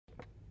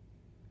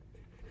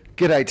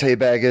G'day,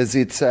 Teabaggers.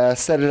 It's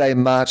Saturday,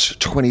 March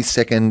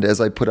 22nd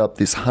as I put up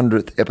this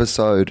 100th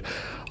episode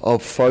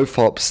of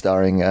FOFOP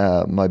starring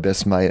my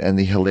best mate and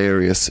the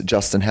hilarious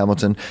Justin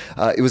Hamilton.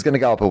 It was going to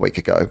go up a week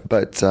ago,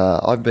 but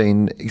I've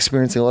been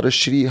experiencing a lot of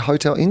shitty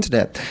hotel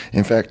internet.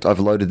 In fact, I've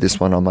loaded this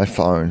one on my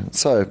phone,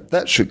 so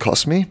that should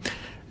cost me.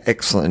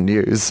 Excellent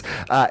news.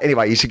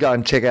 Anyway, you should go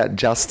and check out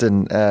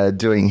Justin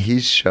doing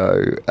his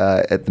show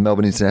at the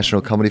Melbourne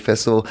International Comedy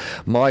Festival.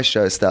 My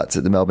show starts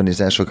at the Melbourne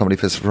International Comedy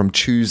Festival from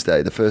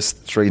Tuesday. The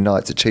first 3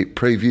 nights are cheap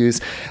previews.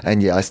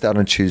 And yeah, I start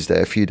on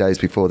Tuesday, a few days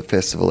before the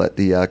festival at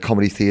the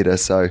Comedy Theatre.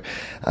 So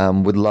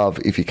would love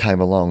if you came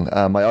along.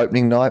 My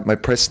opening night, my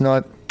press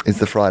night, is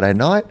the Friday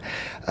night.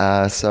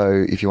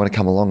 So if you want to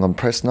come along on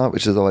press night,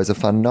 which is always a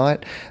fun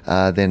night,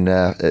 then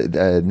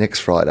next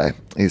Friday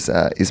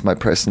is my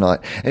press night.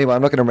 Anyway,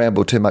 I'm not going to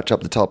ramble too much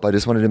up the top. I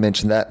just wanted to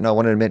mention that, and I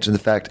wanted to mention the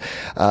fact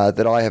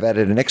that I have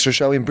added an extra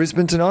show in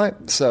Brisbane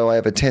tonight. So I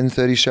have a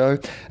 10:30 show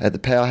at the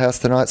Powerhouse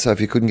tonight. So if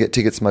you couldn't get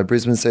tickets to my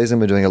Brisbane season,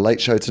 we're doing a late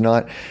show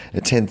tonight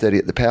at 10:30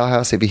 at the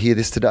Powerhouse if you hear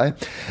this today.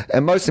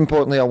 And most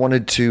importantly, I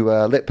wanted to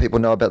let people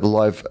know about the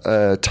live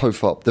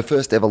TOFOP, the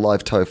first ever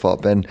live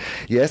TOFOP. And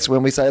yes,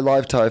 when we say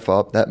live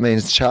TOFOP, that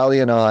means Charlie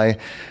and I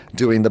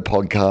doing the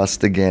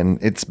podcast again.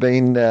 It's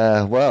been,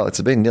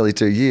 it's been nearly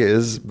 2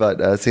 years,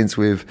 but since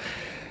we've,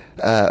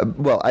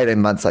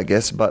 18 months, I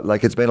guess, but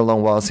it's been a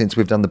long while since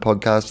we've done the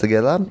podcast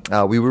together.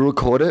 We will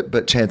record it,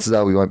 but chances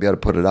are we won't be able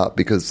to put it up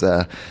because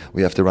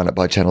we have to run it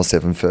by Channel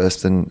 7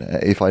 first. And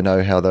if I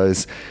know how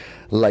those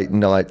late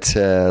night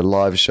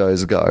live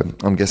shows go,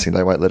 I'm guessing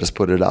they won't let us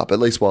put it up, at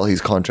least while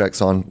his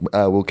contract's on.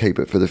 We'll keep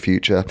it for the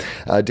future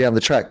down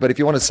the track. But if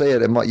you want to see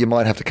it, you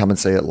might have to come and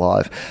see it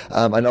live.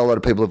 I know a lot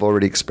of people have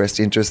already expressed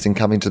interest in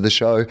coming to the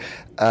show.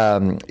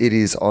 It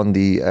is on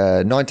the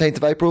 19th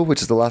of April,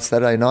 which is the last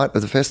Saturday night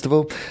of the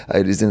festival.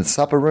 It is in the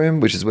supper room,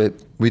 which is where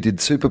we did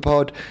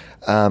Superpod.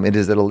 It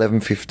is at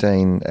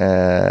 11:15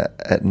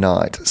 at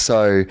night.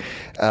 So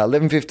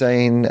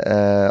 11:15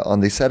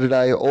 on the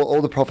Saturday.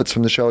 All the profits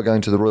from the show are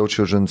going to the Royal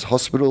Children's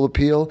Hospital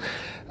appeal.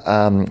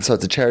 So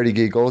it's a charity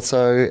gig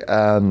also.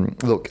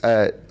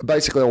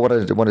 Basically what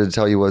I wanted to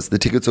tell you was the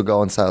tickets will go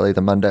on sale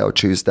either Monday or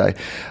Tuesday.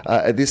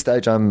 At this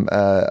stage, I'm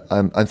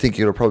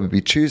thinking it'll probably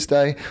be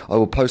Tuesday. I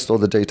will post all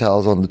the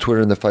details on the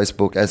Twitter and the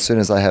Facebook as soon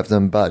as I have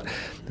them, but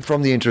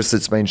from the interest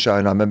that's been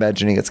shown, I'm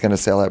imagining it's going to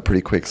sell out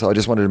pretty quick. So I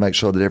just wanted to make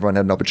sure that everyone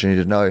had an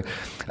opportunity to know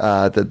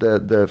that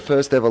the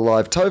first ever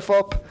live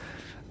TOFOP,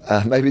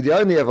 maybe the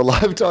only ever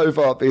live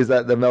TOFOP, is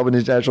at the Melbourne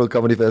International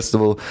Comedy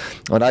Festival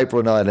on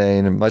April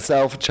 19. And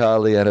myself,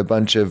 Charlie, and a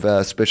bunch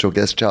of special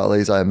guest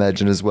Charlies, I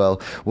imagine as well,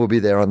 will be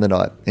there on the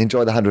night.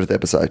 Enjoy the 100th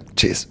episode.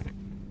 Cheers.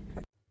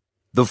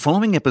 The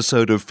following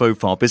episode of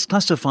FOFOP is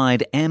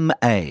classified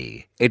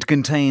MA. It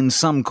contains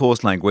some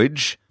coarse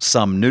language,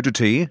 some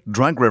nudity,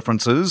 drug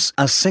references,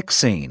 a sex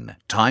scene,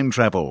 time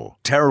travel,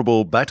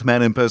 terrible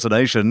Batman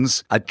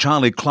impersonations, a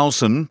Charlie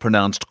Clausen,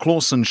 pronounced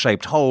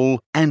Clausen-shaped hole,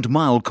 and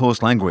mild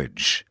coarse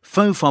language.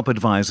 FOFOP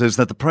advises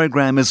that the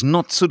program is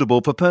not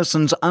suitable for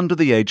persons under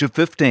the age of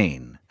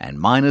 15, and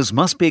minors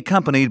must be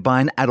accompanied by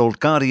an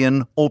adult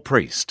guardian or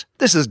priest.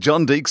 This is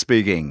John Deek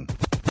speaking.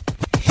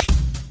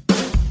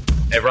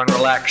 Everyone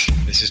relax.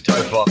 This is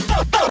TOFOP.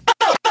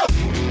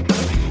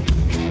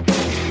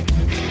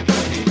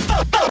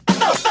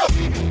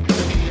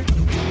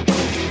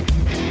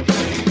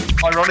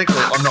 Ironically,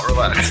 I'm not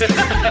relaxed.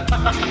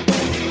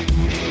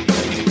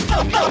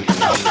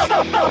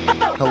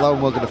 Hello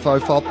and welcome to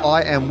FOFOP.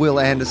 I am Will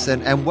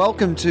Anderson and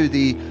welcome to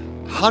the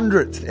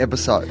 100th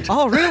episode.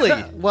 Oh, really?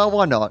 Well,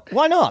 why not?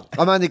 Why not?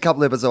 I'm only a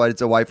couple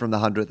episodes away from the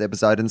 100th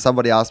episode, and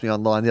somebody asked me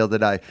online the other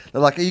day, they're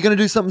like, are you going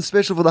to do something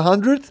special for the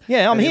 100th?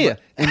 Yeah, I'm here.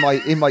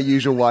 In my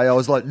usual way, I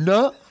was like,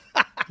 no.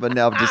 But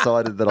now I've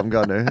decided that I'm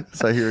going to.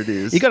 So here it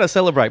is. You got to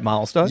celebrate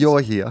milestones. You're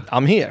here.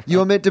 I'm here. You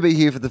were meant to be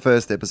here for the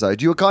first episode.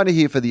 You were kind of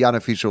here for the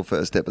unofficial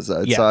first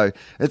episode. Yeah. So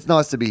it's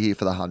nice to be here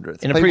for the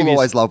 100th. People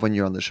always love when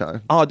you're on the show.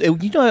 Oh,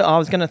 I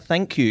was going to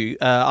thank you.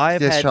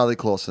 Charlie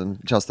Clausen,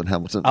 Justin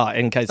Hamilton. Oh,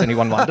 in case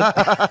anyone wondered.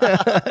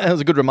 That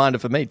was a good reminder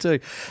for me too.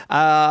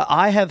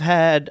 I have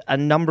had a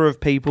number of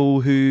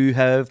people who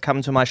have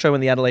come to my show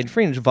in the Adelaide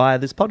Fringe via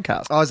this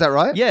podcast. Oh, is that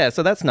right? Yeah,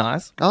 so that's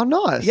nice. Oh,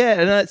 nice. Yeah,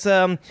 and it's...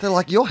 They're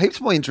like, you're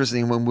heaps more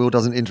interesting when Will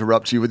doesn't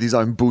interrupt you with his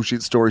own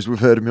bullshit stories we've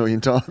heard a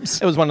million times.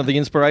 It was one of the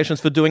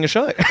inspirations for doing a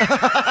show.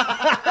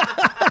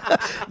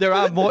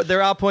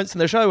 There are points in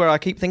the show where I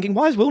keep thinking,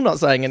 why is Will not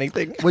saying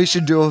anything? We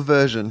should do a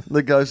version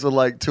that goes for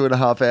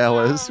 2.5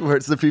 hours, where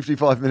it's the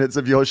 55 minutes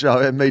of your show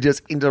and me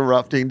just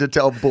interrupting to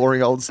tell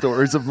boring old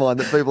stories of mine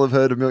that people have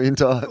heard a million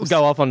times. We'll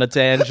go off on a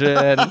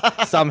tangent.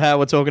 Somehow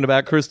we're talking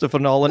about Christopher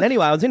Nolan.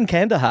 Anyway, I was in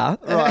Kandahar.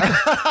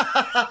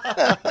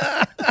 Right.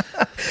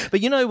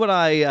 But you know what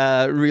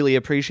I really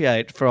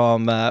appreciate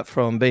from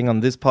being on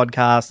this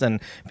podcast and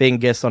being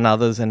guests on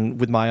others and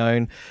with my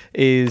own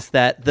is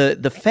that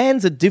the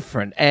fans are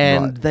different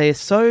and they're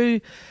so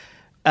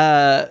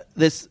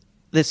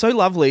they're so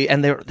lovely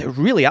and they're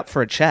really up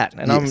for a chat.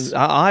 And yes.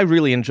 I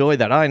really enjoy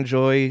that. I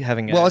enjoy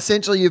having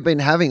essentially you've been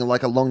having a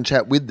long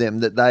chat with them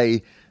that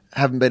they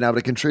haven't been able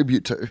to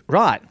contribute to.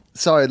 Right.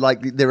 So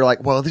like they were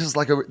like, well, this is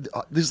like a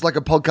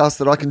podcast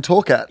that I can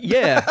talk at.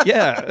 Yeah.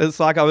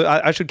 It's like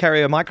I should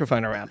carry a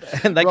microphone around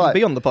and they can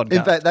be on the podcast.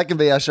 In fact, that can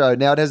be our show.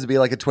 Now it has to be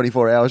like a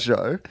 24-hour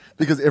show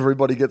because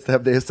everybody gets to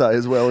have their say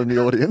as well in the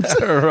audience.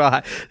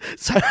 Right.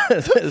 So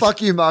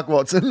fuck you, Mark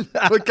Watson.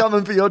 We're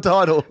coming for your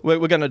title. We're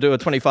going to do a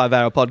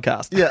 25-hour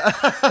podcast. Yeah.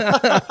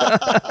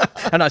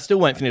 And I still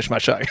won't finish my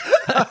show.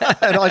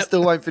 And I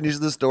still won't finish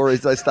the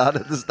stories I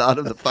started at the start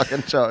of the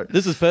fucking show.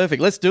 This is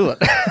perfect. Let's do it.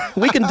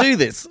 We can do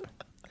this.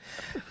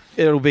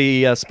 It'll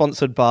be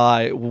sponsored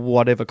by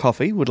whatever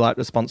coffee would like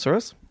to sponsor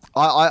us.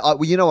 Well,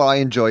 you know what I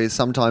enjoy is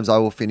sometimes I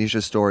will finish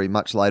a story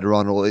much later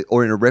on,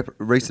 or in a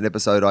recent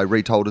episode I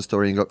retold a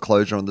story and got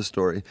closure on the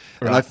story.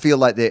 Right. And I feel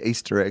like they're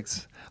Easter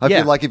eggs. I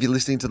feel like if you're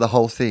listening to the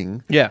whole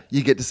thing,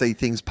 you get to see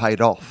things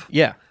paid off.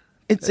 Yeah.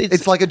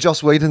 It's like a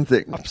Joss Whedon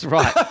thing.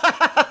 Right.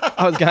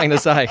 I was going to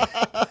say.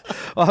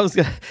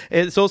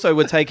 It's also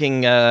we're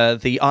taking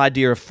the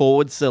idea of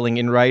forward selling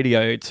in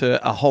radio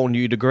to a whole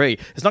new degree.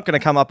 It's not going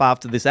to come up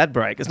after this ad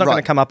break. It's not going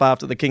to come up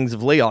after the Kings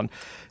of Leon.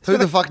 Who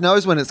the fuck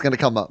knows when it's going to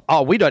come up?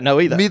 Oh, we don't know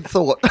either.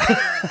 Mid-thought.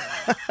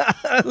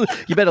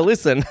 You better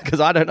listen because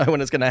I don't know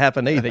when it's going to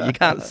happen either. You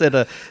can't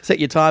set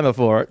your timer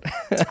for it.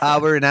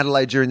 We're in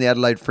Adelaide during the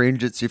Adelaide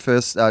Fringe. It's your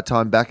first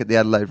time back at the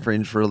Adelaide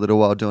Fringe for a little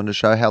while doing a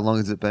show. How long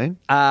has it been?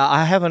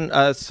 I haven't.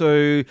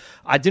 So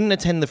I didn't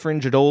attend the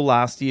Fringe at all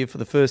last year for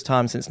the first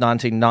time since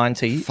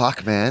 1990.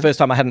 Fuck, man. First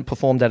time I hadn't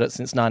performed at it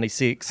since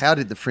 96. How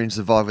did the Fringe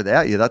survive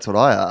without you? That's what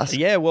I asked.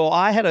 Yeah, well,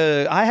 I had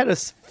a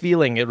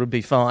feeling it would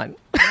be fine.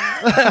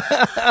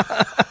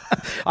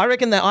 I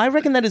reckon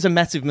that is a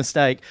massive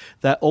mistake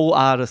that all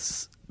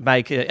artists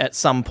make at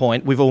some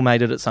point. We've all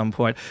made it at some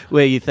point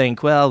where you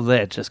think, well,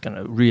 they're just going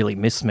to really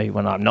miss me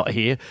when I'm not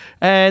here.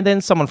 And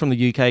then someone from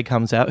the UK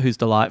comes out who's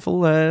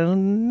delightful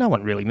and no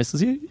one really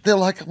misses you. They're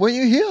like, were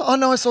you here? Oh,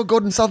 no, I saw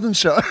Gordon Southern's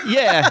show.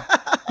 Yeah.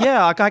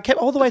 Yeah, I kept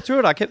all the way through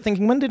it. I kept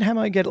thinking, when did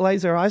Hamo get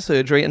laser eye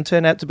surgery and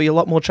turn out to be a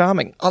lot more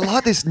charming? I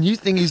like this new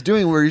thing he's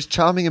doing where he's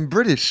charming and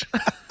British.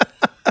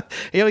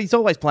 He's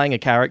always playing a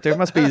character. It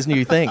must be his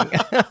new thing.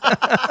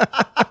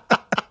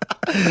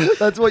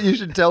 That's what you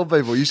should tell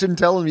people. You shouldn't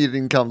tell them you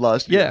didn't come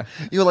last year.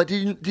 Yeah. You were like,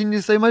 didn't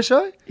you see my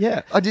show?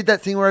 Yeah. I did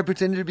that thing where I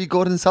pretended to be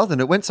Gordon Southern.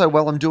 It went so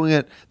well, I'm doing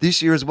it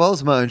this year as well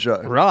as my own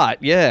show. Right,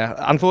 yeah.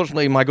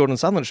 Unfortunately, my Gordon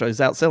Southern show is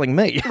outselling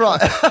me.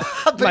 Right.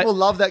 People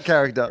love that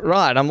character.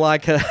 Right. I'm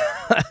like,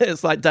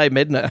 it's like Dave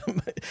Medner.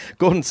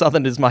 Gordon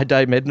Southern is my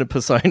Dave Medner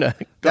persona.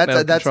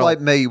 That's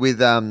like me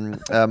with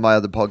my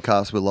other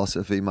podcast,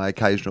 Philosophy, my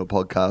occasional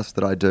podcast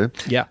that I do.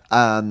 Yeah.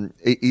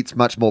 It's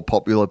much more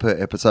popular per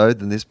episode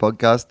than this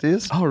podcast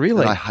is. Oh,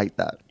 really? And I hate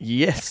that.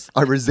 Yes.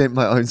 I resent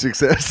my own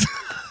success.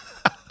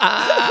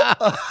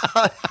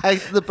 I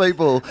hate the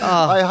people.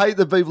 I hate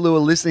the people who are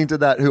listening to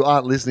that who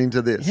aren't listening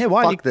to this. Yeah,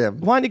 Fuck them.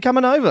 Why aren't you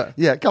coming over?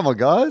 Yeah, come on,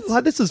 guys.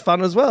 Like, this is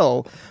fun as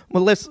well.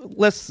 Well,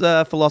 less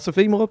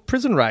philosophy, more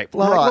prison rape.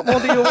 Like, right. What more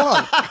do you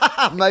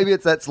want? Maybe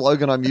it's that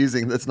slogan I'm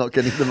using that's not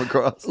getting them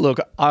across. Look,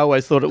 I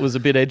always thought it was a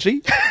bit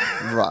edgy.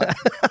 Right.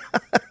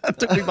 It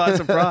took me by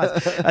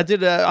surprise.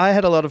 I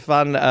had a lot of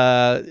fun.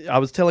 I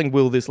was telling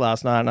Will this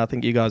last night, and I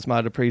think you guys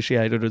might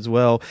appreciate it as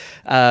well.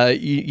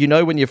 You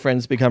know when your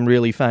friends become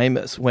really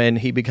famous, when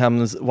he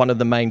becomes one of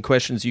the main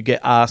questions you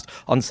get asked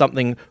on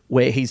something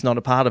where he's not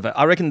a part of it.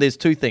 I reckon there's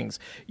two things.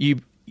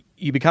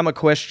 You become a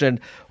question,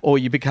 or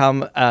you become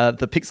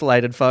the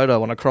pixelated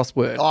photo on a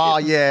crossword. Oh,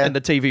 yeah. In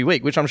the TV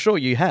week, which I'm sure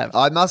you have.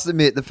 I must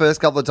admit, the first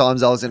couple of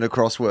times I was in a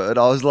crossword,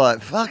 I was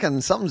like,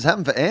 fucking something's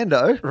happened for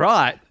Ando.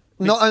 Right.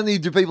 Not only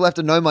do people have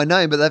to know my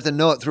name, but they have to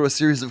know it through a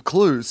series of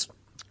clues.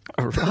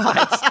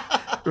 Right.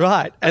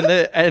 Right. And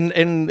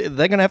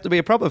they're going to have to be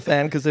a proper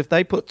fan, because if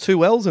they put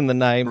two L's in the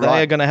name,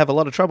 they are going to have a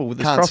lot of trouble with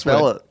this crossword. Can't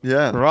spell it.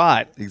 Yeah.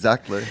 Right.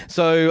 Exactly.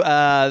 So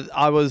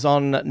I was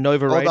on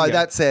Nova Radio. Although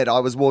that said, I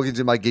was walking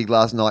to my gig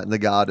last night in the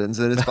Gardens,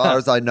 and as far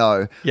as I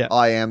know,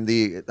 I am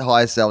the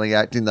highest selling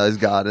act in those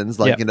Gardens.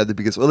 Like, you know, the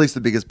biggest, or at least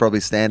the biggest probably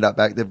stand-up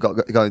act they've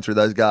got going through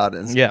those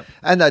Gardens. Yeah.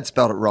 And they'd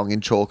spelled it wrong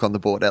in chalk on the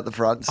board out the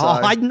front. So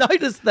I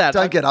noticed that.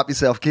 Don't get up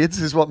yourself, kids,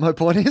 is what my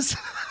point is.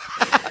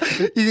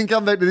 You can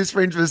come back to this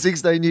Fringe for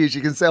 16 years.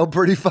 You can sell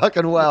pretty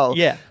fucking well.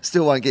 Yeah.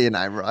 Still won't get your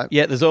name right.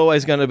 Yeah, there's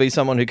always going to be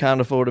someone who can't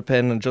afford a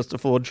pen and just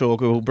afford chalk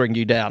who will bring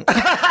you down.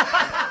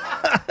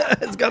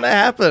 It's going to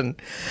happen.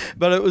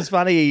 But it was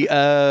funny,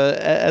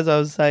 as I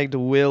was saying to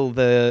Will,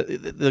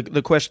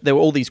 the question, there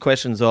were all these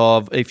questions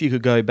of, if you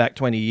could go back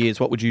 20 years,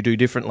 what would you do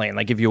differently? And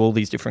they give you all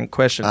these different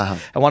questions.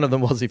 And one of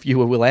them was, if you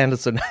were Will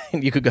Anderson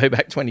and you could go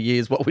back 20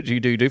 years, what would you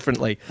do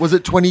differently? Was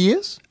it 20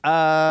 years?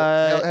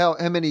 How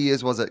many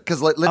years was it?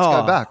 Because let's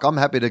go back. I'm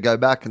happy to go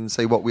back and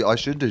see what I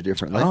should do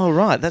differently. Oh,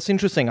 right. That's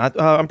interesting.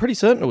 I'm pretty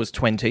certain it was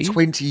 20.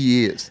 20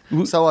 years.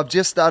 So I've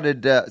just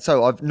started,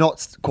 I've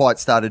not quite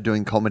started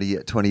doing comedy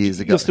yet 20 years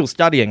ago. You're still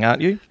studying,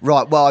 aren't you?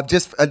 Right. Well, I've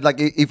just,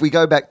 if we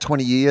go back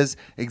 20 years,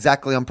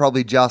 exactly, I'm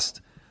probably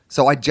just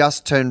So I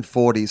just turned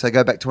 40. So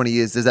go back 20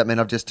 years. Does that mean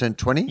I've just turned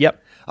 20?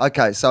 Yep.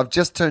 Okay, so I've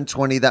just turned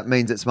 20. That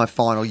means it's my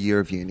final year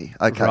of uni.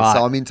 Okay, Right.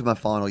 so I'm into my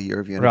final year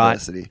of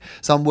university.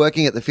 So I'm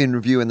working at the Fin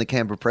Review in the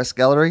Canberra Press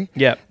Gallery.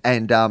 Yep.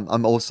 And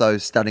I'm also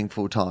studying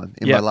full-time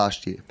in Yep. my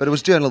last year. But it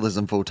was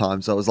journalism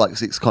full-time, so it was like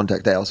 6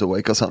 contact hours a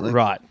week or something.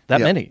 Right.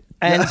 That Yeah. many.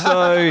 And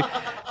so...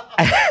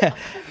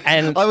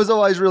 and I was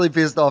always really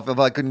pissed off if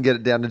I couldn't get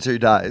it down to 2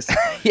 days.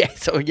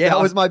 that That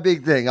was my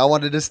big thing. I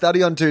wanted to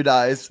study on 2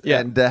 days Yeah.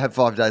 and have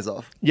 5 days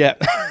off. Yeah.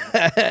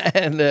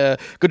 And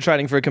good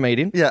training for a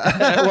comedian.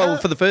 Yeah. Well,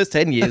 for the first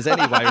 10 years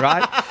anyway,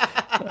 right?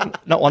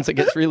 Not once it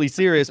gets really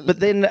serious. But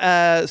then,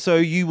 so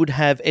you would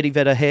have Eddie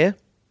Vedder hair?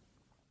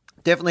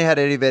 Definitely had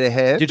Eddie Vedder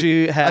hair. Did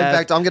you have... In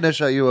fact, I'm going to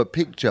show you a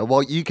picture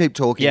while you keep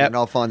talking Yep. and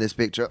I'll find this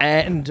picture.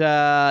 And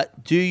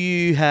do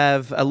you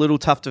have a little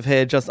tuft of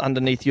hair just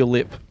underneath your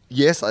lip?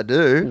 Yes, I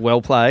do.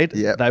 Well played.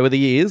 Yep. They were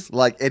the ears.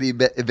 Like Eddie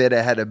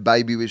Vedder had a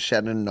baby with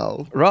Shannon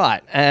Knoll.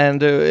 Right. And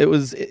they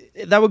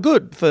were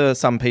good for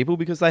some people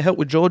because they help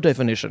with jaw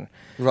definition.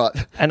 Right.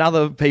 And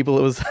other people,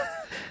 it was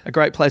a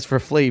great place for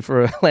a flea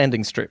for a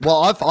landing strip.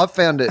 Well, I've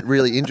found it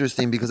really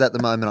interesting because at the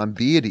moment I'm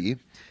beardy.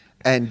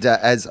 And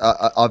as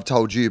I've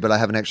told you, but I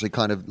haven't actually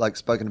kind of like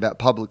spoken about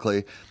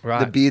publicly, Right.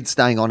 the beard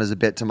staying on is a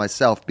bet to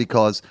myself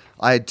because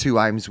I had 2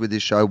 aims with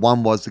this show.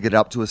 One was to get it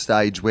up to a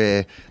stage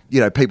where, you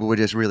know, people were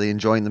just really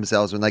enjoying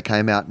themselves when they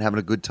came out and having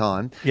a good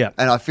time. Yeah.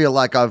 And I feel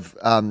like I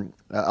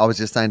was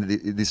just saying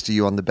this to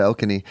you on the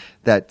balcony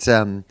that...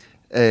 Not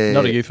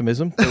a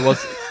euphemism.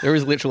 There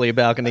is literally a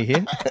balcony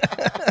here.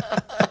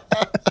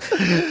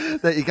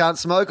 that you can't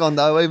smoke on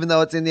though, even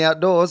though it's in the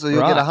outdoors, or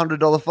you'll get Right.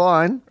 $100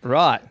 fine.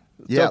 Right.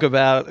 Yeah. Talk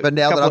about... But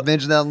now that I've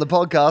mentioned that on the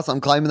podcast, I'm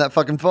claiming that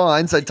fucking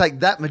fine. So take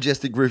that,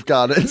 Majestic Roof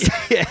Gardens.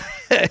 Yeah.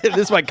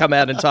 This won't come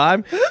out in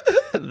time.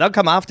 They'll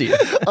come after you.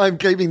 I'm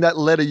keeping that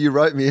letter you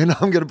wrote me, and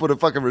I'm going to put a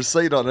fucking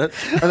receipt on it,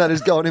 and that is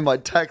going in my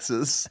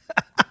taxes.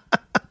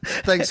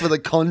 Thanks for the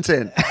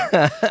content.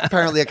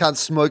 Apparently, I can't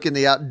smoke in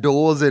the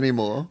outdoors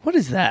anymore. What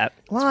is that?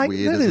 Like,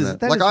 Weird, that isn't is- it?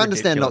 that Like, is I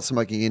understand not ridiculous.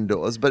 smoking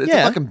indoors, but it's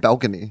Yeah. a fucking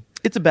balcony.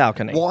 It's a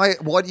balcony. Why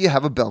do you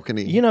have a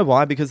balcony? You know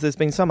why? Because there's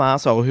been some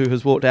arsehole who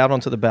has walked out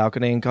onto the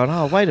balcony and gone,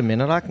 oh, wait a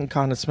minute, I can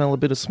kind of smell a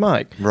bit of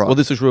smoke. Right. Well,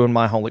 this has ruined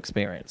my whole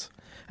experience.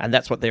 And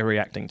that's what they're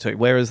reacting to.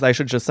 Whereas they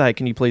should just say,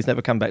 can you please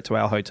never come back to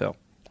our hotel?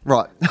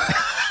 Right.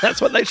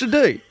 That's what they should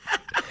do.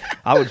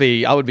 I would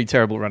be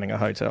terrible running a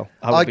hotel.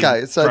 I would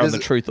Okay, be so throwing there's- the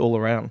truth all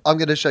around. I'm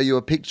going to show you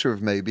a picture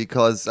of me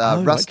because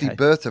Rusty okay.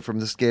 Bertha from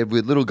the Scared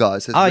Weird Little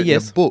Guys has written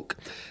yes. a book.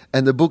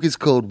 And the book is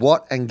called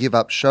What and Give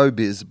Up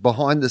Showbiz,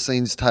 Behind the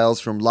Scenes Tales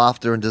from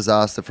Laughter and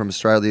Disaster from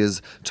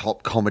Australia's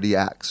Top Comedy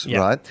Acts, Yeah.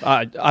 right?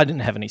 I didn't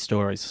have any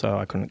stories, so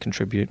I couldn't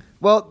contribute.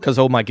 Well, Because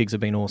all my gigs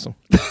have been awesome.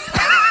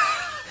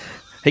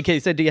 He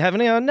said, do you have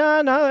any? Oh,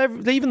 no,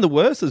 even the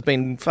worst has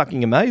been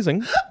fucking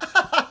amazing.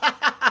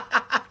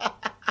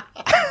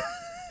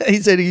 He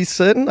said, are you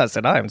certain? I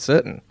said, I am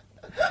certain.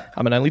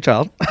 I'm an only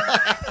child.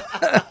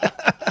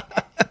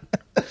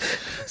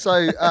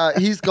 so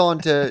he's gone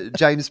to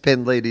James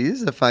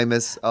Penleady's, a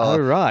famous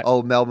right.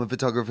 old Melbourne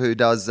photographer who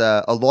does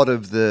a lot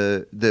of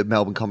the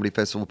Melbourne Comedy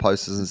Festival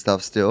posters and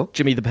stuff still.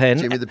 Jimmy the Pen.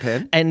 Jimmy the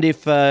Pen. And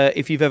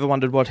if you've ever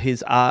wondered what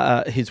his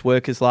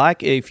work is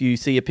like, if you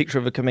see a picture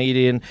of a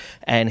comedian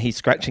and he's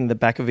scratching the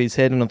back of his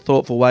head in a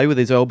thoughtful way with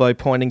his elbow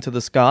pointing to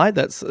the sky,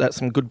 that's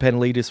some good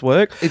Penleadis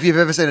work. If you've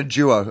ever seen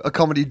a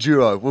comedy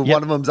duo, where Yep.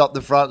 one of them's up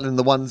the front and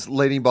the one's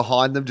leaning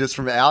behind them just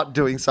from out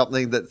doing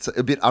something that's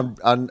a bit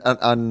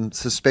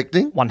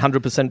unsuspecting,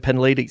 100%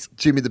 Penleadis.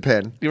 Jimmy the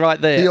Pen. You're right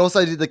there. He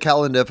also did the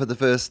calendar for the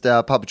first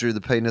Puppetry of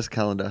the Penis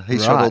calendar. He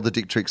shot Right. all the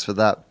dick tricks for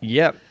that.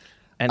 Yep.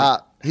 And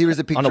Here is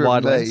a On a picture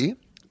wide of me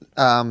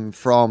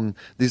from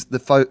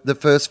the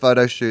first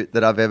photo shoot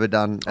that I've ever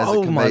done as a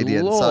Oh, my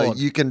comedian. So Lord.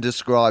 you can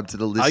describe to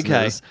the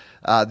listeners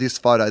this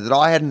photo that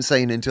I hadn't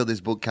seen until this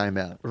book came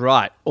out.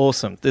 right.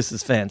 Awesome. This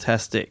is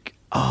fantastic.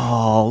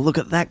 Oh, look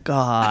at that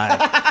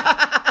guy.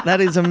 That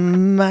is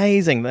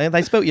amazing.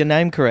 They spelt your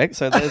name correct,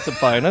 so there's a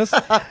bonus.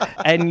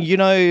 And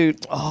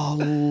oh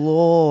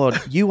Lord,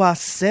 you are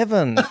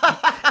 7.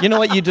 You know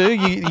what you do?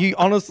 You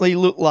honestly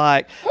look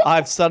like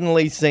I've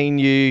suddenly seen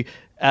you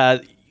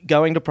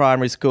going to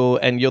primary school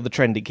and you're the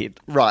trendy kid.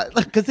 Right.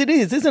 Because it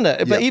is, isn't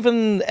it? But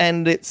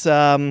Yep. it's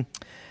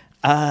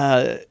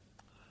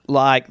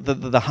like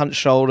the hunched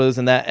shoulders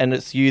and that, and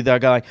it's you. They're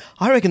going,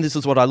 I reckon this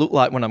is what I look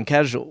like when I'm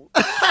casual.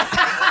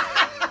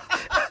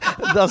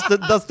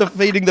 thus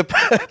defeating the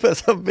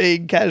purpose of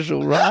being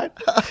casual, right?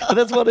 But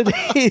that's what it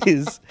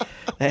is.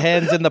 The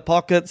hands in the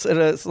pockets, and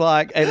it's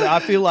like, and I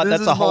feel like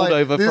that's a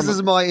holdover. This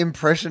is my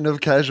impression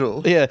of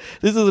casual. Yeah,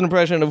 this is an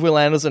impression of Will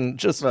Anderson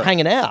just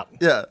hanging out.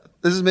 Yeah.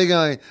 This is me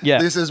going, Yeah.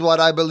 This is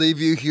what I believe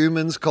you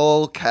humans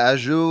call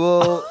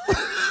casual.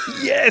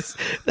 Yes,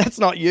 that's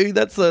not you.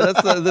 That's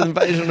the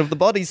invasion of the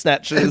body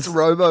snatchers. It's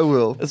Robo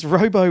Will. It's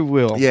Robo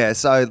Will. Yeah,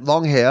 so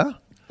long hair.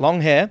 Long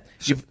hair.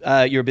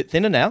 You're a bit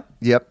thinner now.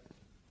 Yep.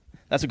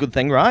 That's a good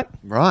thing, right?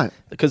 Right.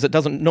 Because it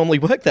doesn't normally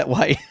work that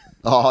way.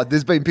 Oh,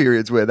 there's been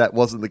periods where that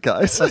wasn't the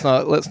case.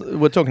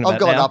 We're talking about I've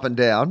gone now. up and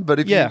down, but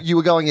if you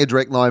were going a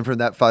direct line from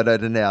that photo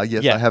to now,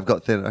 yes, I have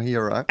got thinner.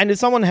 You're right. And if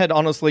someone had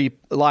honestly,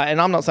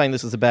 and I'm not saying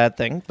this is a bad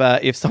thing,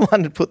 but if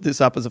someone had put this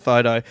up as a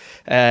photo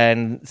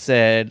and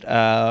said,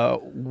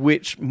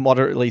 which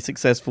moderately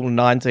successful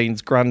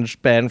 19s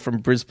grunge band from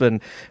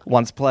Brisbane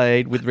once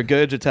played with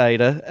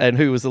Regurgitator and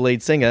who was the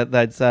lead singer,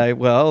 they'd say,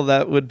 well,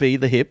 that would be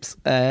the Hips,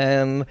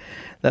 and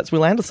that's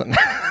Will Anderson.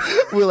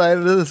 Will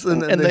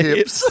Anderson and the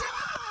Hips.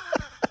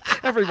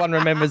 Everyone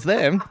remembers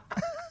them.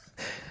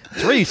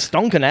 3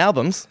 stonking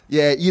albums.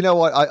 Yeah, you know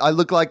what? I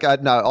look like...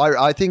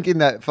 I think in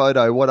that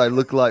photo, what I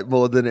look like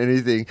more than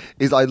anything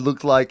is I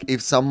look like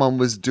if someone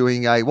was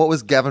doing what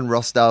was Gavin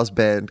Rossdale's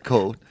band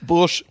called?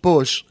 Bush.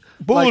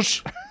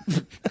 Like,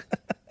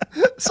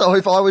 so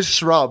if I was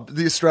Shrub,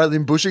 the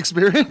Australian Bush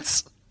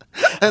Experience,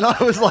 and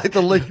I was like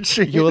the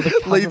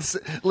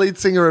lead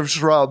singer of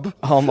Shrub.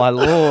 Oh, my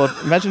Lord.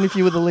 Imagine if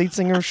you were the lead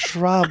singer of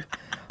Shrub.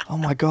 Oh,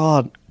 my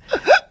God.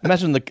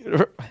 Imagine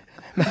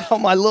oh,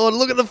 my Lord,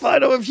 look at the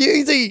photo of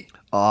Husey.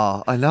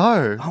 Oh, I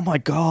know. Oh, my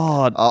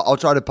God. I'll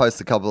try to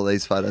post a couple of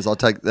these photos. I'll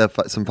take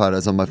some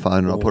photos on my phone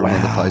and I'll put them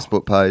on the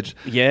Facebook page.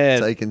 Yeah.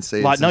 So you can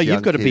see like, no,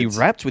 you've got to be kids.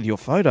 wrapped with your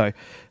photo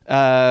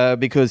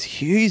because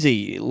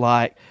Husey,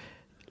 like,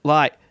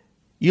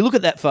 you look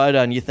at that photo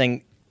and you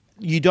think,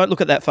 you don't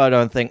look at that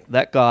photo and think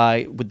that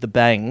guy with the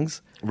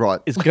bangs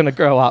is going to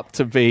grow up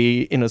to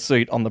be in a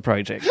suit on the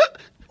project.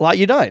 Like,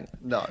 you don't.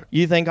 No.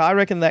 You think, I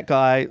reckon that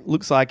guy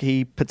looks like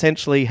he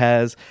potentially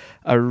has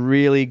a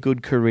really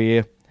good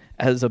career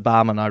as a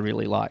barman I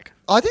really like.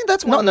 I think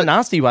that's not in a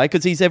nasty way,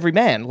 because he's every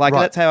man. Like,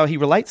 that's how he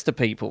relates to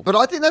people. But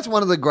I think that's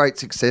one of the great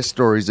success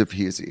stories of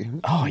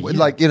Husey. Oh, yeah.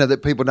 Like,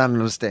 that people don't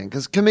understand.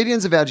 Because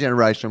comedians of our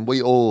generation,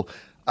 we all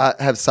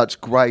have such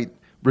great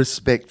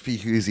respect for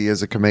Husey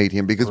as a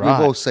comedian, because we've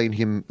all seen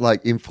him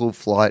like in full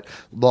flight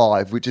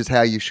live, which is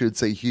how you should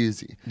see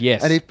Husey.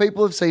 Yes. And if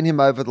people have seen him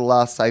over the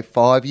last, say,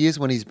 5 years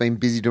when he's been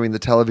busy doing the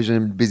television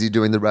and busy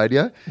doing the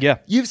radio,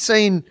 you've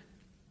seen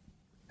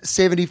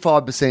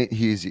 75%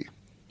 Husey.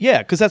 Yeah,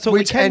 because that's what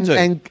we can do.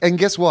 And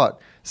guess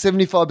what?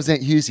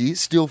 75% Husey is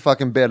still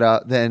fucking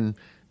better than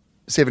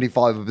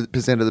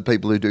 75% of the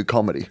people who do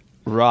comedy.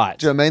 Right.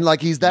 Do you know what I mean? Like,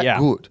 he's that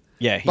good.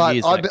 Yeah, he but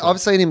is. I've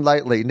seen him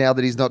lately, now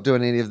that he's not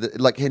doing any of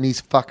the... and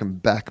he's fucking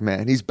back,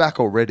 man. He's back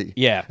already.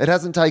 Yeah. It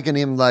hasn't taken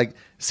him,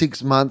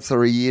 6 months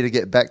or a year to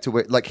get back to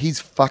where...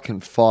 he's fucking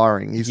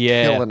firing. He's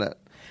killing it.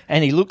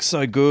 And he looks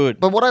so good.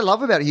 But what I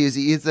love about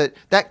Husey is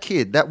that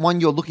kid, that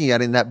one you're looking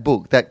at in that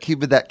book, that kid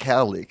with that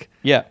cowlick,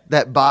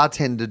 that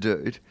bartender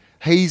dude...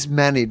 He's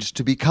managed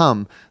to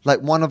become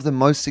one of the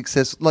most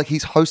successful.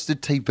 He's hosted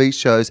TV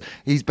shows.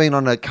 He's been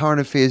on a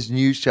current affairs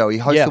news show. He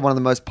hosted one of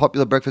the most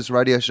popular breakfast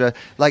radio shows.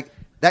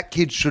 That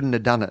kid shouldn't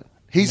have done it.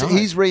 He's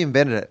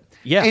reinvented it.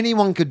 Yeah.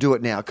 Anyone could do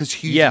it now because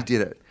Husey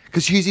did it.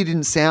 Because Husey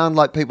didn't sound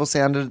like people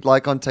sounded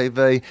like on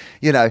TV.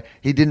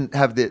 He didn't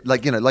have the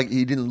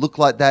he didn't look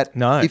like that.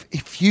 No. If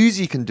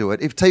Husey can do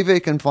it, if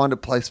TV can find a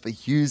place for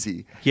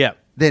Husey,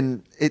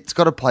 then it's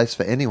got a place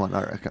for anyone,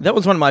 I reckon. That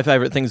was one of my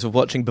favourite things of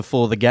watching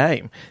before the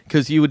game,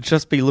 because you would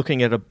just be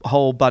looking at a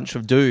whole bunch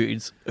of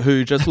dudes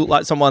who just look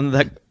like someone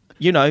that,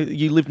 you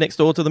live next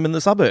door to them in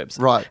the suburbs.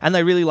 Right. And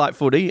they really like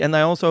footy, and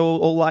they also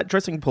all like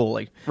dressing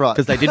poorly. Right.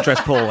 Because they did dress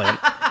poorly.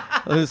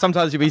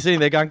 Sometimes you'd be sitting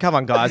there going, come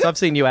on, guys, I've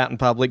seen you out in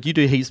public. You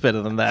do heaps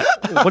better than that.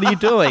 What are you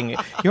doing?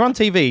 You're on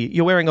TV.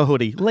 You're wearing a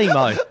hoodie.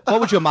 Limo.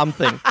 What would your mum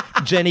think?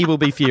 Jenny will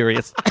be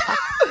furious.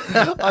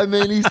 I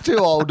mean, he's too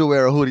old to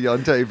wear a hoodie on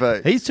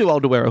TV. He's too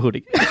old to wear a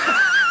hoodie.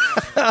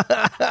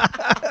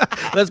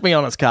 Let's be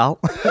honest, Carl.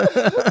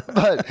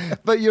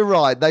 But you're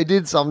right. They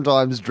did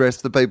sometimes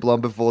dress the people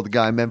on before the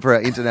game. And for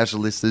our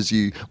international listeners,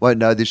 you won't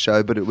know this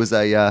show, but it was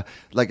a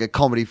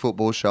comedy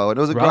football show. And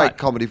it was a great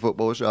comedy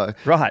football show.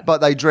 Right. But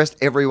they dressed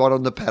everyone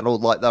on the panel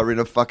like they were in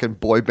a fucking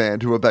boy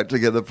band who were back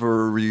together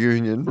for a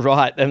reunion.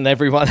 Right. And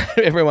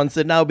everyone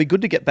said, no, it'd be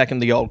good to get back in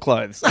the old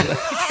clothes.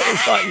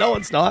 It's like, no,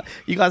 it's not.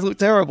 You guys look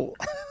terrible.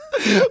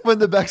 When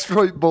the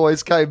Backstreet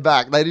Boys came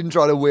back, they didn't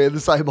try to wear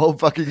the same old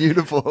fucking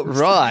uniforms.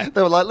 Right.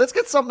 They were like, let's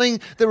get something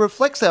that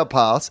reflects our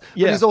past,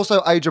 but is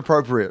also age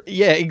appropriate.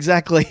 Yeah,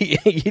 exactly.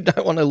 You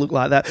don't want to look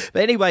like that.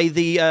 But anyway,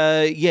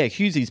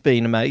 Husey's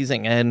been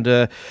amazing. And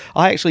I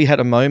actually had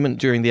a moment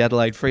during the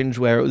Adelaide Fringe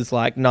where it was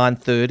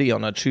 9:30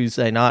 on a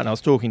Tuesday night, and I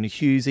was talking to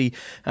Husey,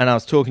 and I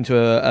was talking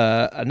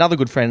to another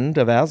good friend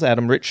of ours,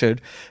 Adam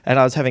Richard, and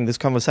I was having this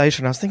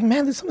conversation. I was thinking,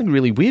 man, there's something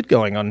really weird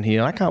going on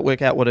here. I can't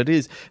work out what it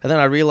is. And then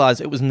I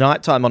realised it was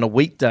nighttime on a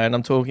weekday, and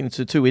I'm talking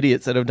to two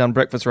idiots that have done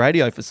breakfast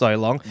radio for so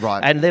long. Right.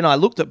 And then I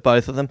looked at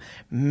both of them.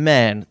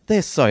 Man,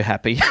 they're so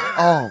happy.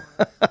 Oh,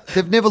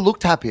 they've never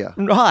looked happier.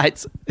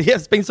 Right. Yeah,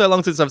 it's been so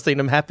long since I've seen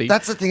them happy.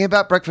 That's the thing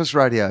about breakfast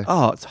radio.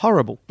 Oh, it's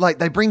horrible.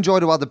 They bring joy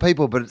to other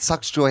people, but it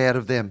sucks joy out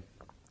of them.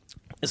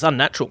 It's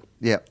unnatural.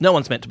 Yeah. No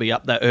one's meant to be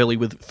up that early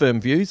with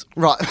firm views.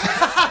 Right.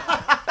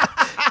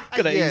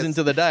 Got to Yes. ease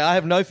into the day. I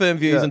have no firm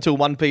views until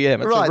 1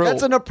 p.m. It's a Right, rule.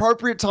 that's an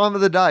appropriate time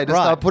of the day to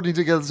start putting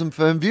together some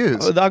firm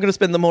views. I've got to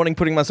spend the morning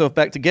putting myself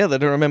back together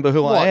to remember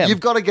who I am. You've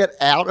got to get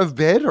out of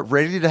bed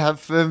ready to have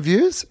firm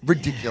views?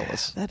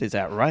 Ridiculous. That is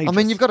outrageous. I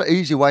mean, you've got to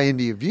ease your way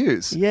into your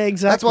views. Yeah,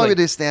 exactly. That's why we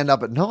do stand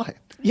up at night.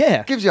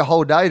 Yeah. It gives you a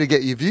whole day to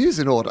get your views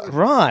in order.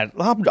 Right.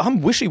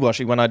 I'm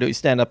wishy-washy when I do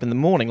stand up in the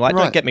morning. Like,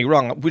 don't get me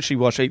wrong,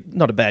 wishy-washy,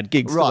 not a bad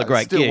gig, still a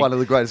great still gig. one of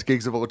the greatest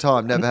gigs of all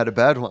time. Never had a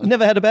bad one.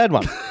 Never had a bad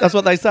one. That's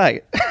what they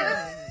say.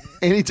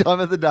 Any time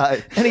of the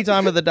day. Any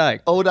time of the day.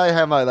 All day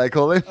hamo, they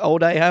call it. All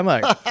day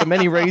hamo, for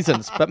many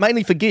reasons, but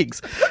mainly for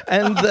gigs.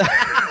 And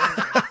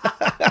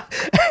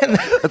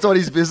That's what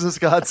his business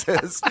card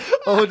says.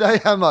 All day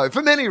hamo.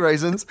 For many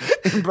reasons,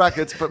 in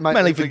brackets, but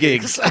mainly for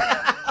gigs.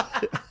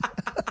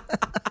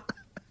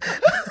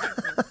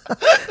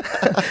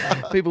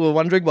 People were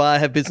wondering why I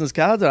have business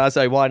cards, and I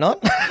say, why not?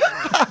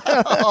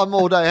 I'm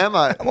all day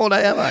hamo. I'm all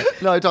day hamo.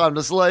 No time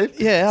to sleep.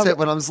 Yeah, Except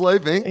when I'm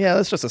sleeping. Yeah,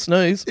 that's just a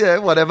snooze. Yeah,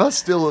 whatever.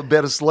 Still a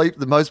better sleep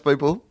than most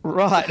people.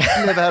 Right.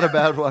 Never had a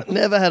bad one.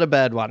 Never had a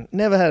bad one.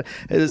 Never had.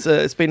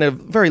 It's been a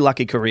very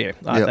lucky career,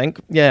 I think.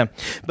 Yeah.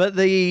 But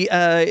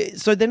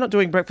so they're not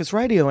doing breakfast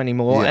radio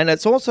anymore, and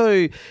it's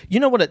also, you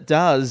know what it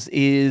does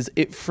is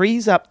it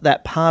frees up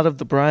that part of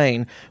the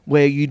brain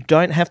where you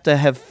don't have to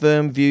have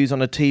firm views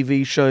on a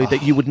TV show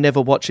that you would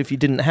never watch if you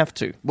didn't have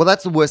to. Well,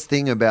 that's the worst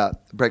thing about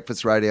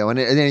breakfast radio, and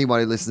anyone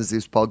who listens to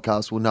this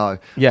podcast will know.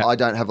 Yeah. I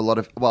have a lot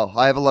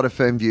of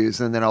firm views,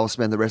 and then I'll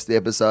spend the rest of the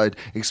episode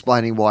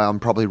explaining why I'm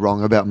probably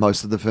wrong about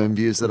most of the firm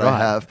views that I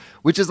have,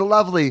 which is a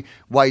lovely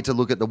way to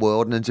look at the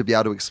world and to be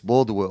able to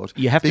explore the world.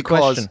 You have to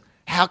question.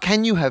 How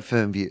can you have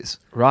firm views?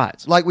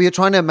 Right. Like, we are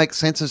trying to make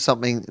sense of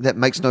something that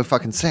makes no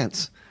fucking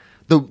sense.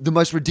 The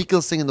most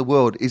ridiculous thing in the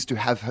world is to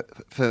have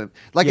firm...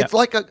 Like, it's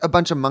like a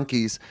bunch of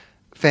monkeys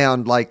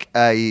found like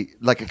a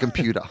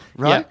computer,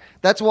 right? Yeah.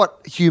 That's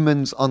what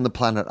humans on the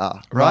planet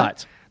are, right?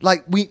 Right.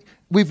 Like,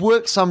 we've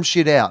worked some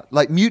shit out.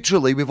 Like,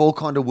 mutually, we've all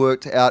kind of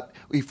worked out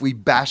if we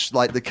bash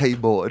like the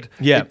keyboard,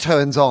 it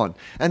turns on.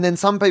 And then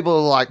some people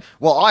are like,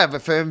 well, I have a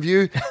firm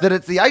view that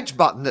it's the H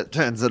button that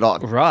turns it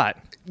on. Right.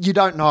 You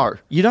don't know.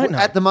 You don't know.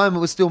 At the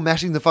moment, we're still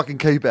mashing the fucking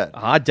keypad.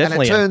 I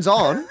definitely And it am. turns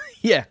on.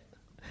 Yeah.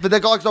 But the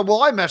guy's like,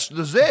 well, I mashed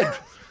the Z.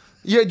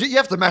 You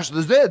have to mash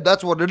the Z.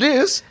 That's what it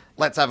is.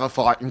 Let's have a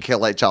fight and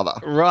kill each other.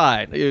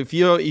 Right.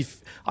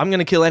 If I'm going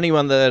to kill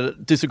anyone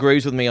that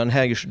disagrees with me on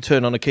how you should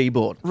turn on a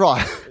keyboard.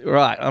 Right.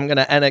 Right. I'm going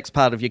to annex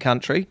part of your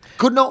country.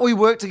 Could not we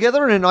work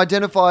together and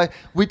identify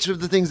which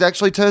of the things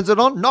actually turns it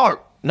on? No.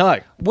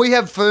 We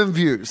have firm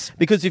views.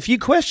 Because if you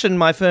question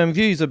my firm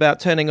views about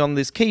turning on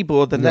this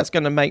keyboard, then that's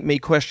going to make me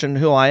question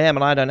who I am,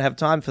 and I don't have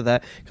time for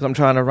that because I'm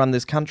trying to run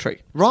this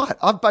country. Right.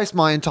 I've based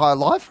my entire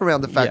life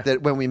around the fact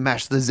that when we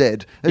mash the Z,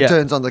 it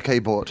turns on the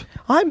keyboard.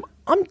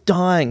 I'm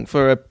dying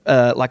for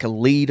a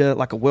leader,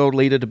 like a world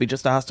leader, to be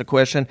just asked a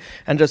question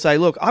and just say,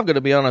 look, I've got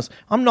to be honest,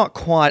 I'm not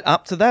quite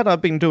up to that.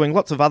 I've been doing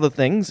lots of other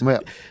things. Yeah.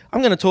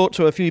 I'm going to talk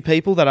to a few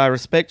people that I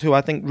respect who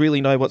I think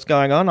really know what's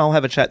going on. I'll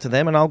have a chat to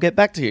them and I'll get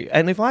back to you.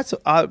 And if I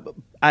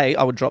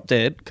would drop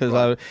dead because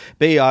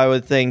I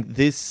would think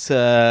this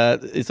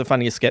is the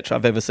funniest sketch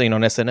I've ever seen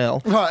on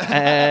SNL. Right.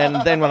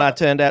 And then when I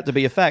turned out to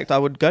be a fact, I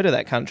would go to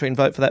that country and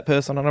vote for that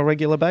person on a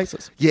regular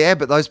basis. Yeah,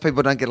 but those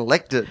people don't get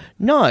elected.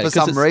 No. For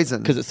some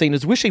reason. Because it's seen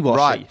as wishy-washy.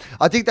 Right.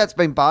 I think that's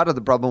been part of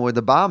the problem with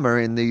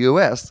Obama in the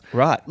US.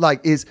 Right.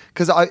 Like, is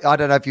because I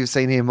don't know if you've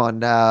seen him on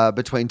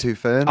Between Two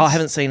Ferns. Oh, I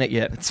haven't seen it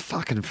yet. It's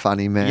fucking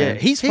funny, man. Yeah,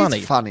 he's funny.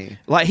 He's funny.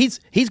 Like,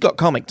 he's got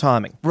comic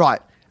timing. Right.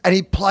 And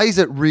he plays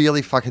it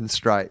really fucking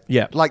straight.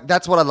 Yeah. Like,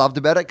 that's what I loved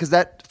about it, because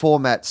that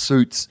format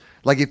suits...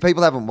 Like, if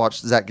people haven't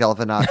watched Zach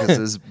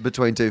Galifianakis'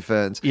 Between Two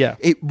Ferns,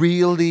 it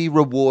really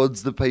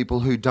rewards the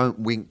people who don't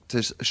wink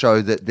to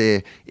show that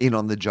they're in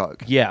on the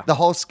joke. Yeah. The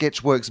whole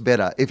sketch works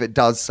better if it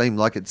does seem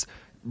like it's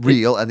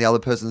real and the other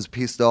person's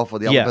pissed off or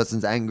the other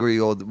person's angry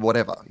or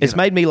whatever. It's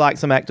made me like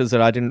some actors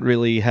that I didn't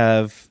really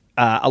have...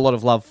 a lot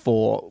of love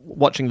for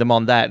watching them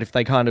on that if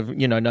they kind of,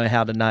 know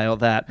how to nail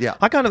that. Yeah.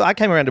 I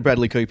came around to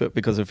Bradley Cooper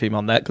because of him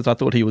on that because I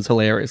thought he was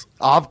hilarious.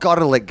 I've got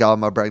to let go of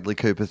my Bradley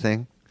Cooper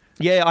thing.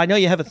 Yeah, I know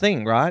you have a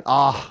thing, right?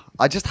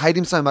 I just hate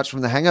him so much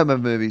from the Hangover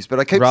movies, but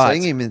I keep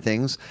seeing him in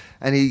things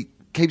and he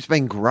keeps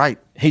being great.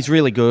 He's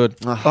really good.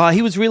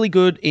 He was really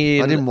good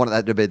in... I didn't want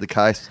that to be the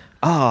case.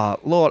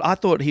 Lord, I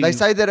thought he... They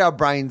say that our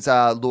brains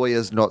are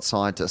lawyers, not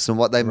scientists. And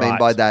what they mean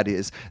by that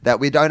is that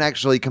we don't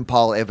actually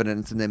compile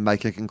evidence and then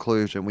make a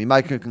conclusion. We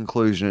make a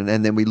conclusion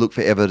and then we look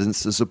for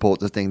evidence to support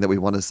the thing that we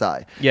want to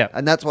say. Yeah.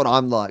 And that's what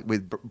I'm like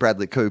with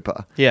Bradley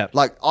Cooper. Yeah.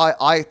 Like,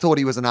 I thought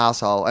he was an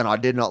asshole and I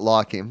did not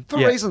like him for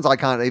reasons I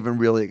can't even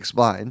really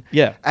explain.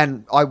 Yeah.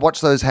 And I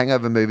watched those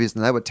Hangover movies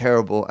and they were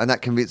terrible and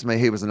that convinced me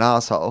he was an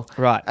asshole.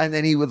 Right. And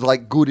then he was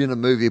like good in a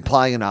movie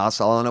playing an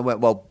asshole and I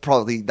went, well,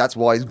 probably that's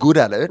why he's good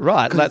at it.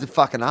 Right. Because he's a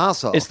fucking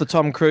asshole. It's the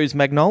Tom Cruise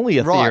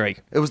Magnolia theory.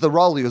 It was the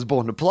role he was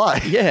born to play.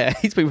 Yeah,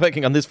 he's been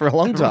working on this for a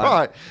long time.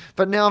 Right.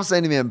 But now I've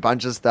seen him in a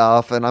bunch of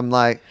stuff and I'm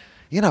like,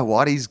 you know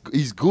what? He's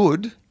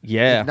good.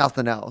 Yeah. If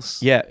nothing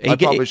else. Yeah. I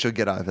probably should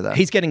get over that.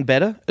 He's getting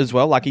better as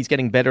well. Like, he's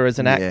getting better as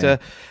an actor.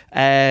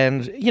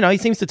 And, he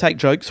seems to take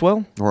jokes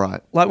well.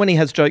 Right. Like, when he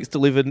has jokes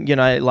delivered,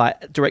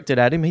 like, directed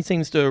at him, he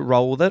seems to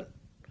roll with it.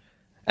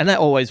 And that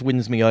always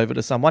wins me over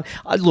to someone.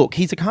 Look,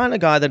 he's the kind of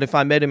guy that if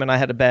I met him and I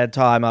had a bad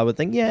time, I would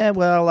think, yeah,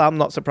 well, I'm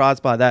not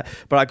surprised by that.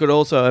 But I could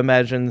also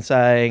imagine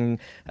saying,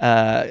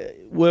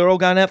 we're all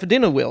going out for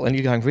dinner, Will. And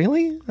you're going,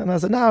 really? And I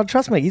said, no,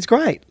 trust me, he's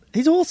great.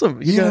 He's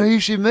awesome. You know who you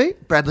should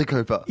meet? Bradley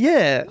Cooper.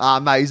 Yeah.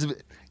 Mate,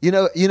 you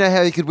know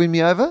how he could win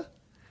me over?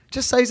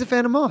 Just say he's a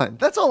fan of mine.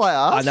 That's all I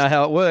ask. I know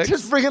how it works.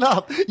 Just bring it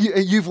up.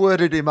 You've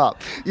worded him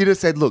up. You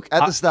just said, look,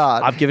 at the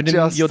start. I've given him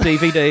your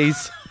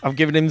DVDs. I've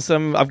given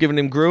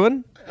him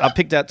Gruen. I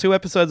picked out 2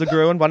 episodes of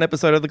Gruen, 1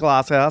 episode of The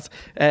Glass House,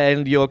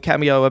 and your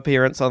cameo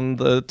appearance on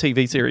the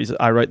TV series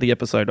I wrote the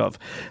episode of.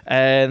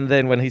 And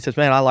then when he says,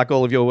 man, I like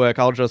all of your work,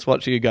 I'll just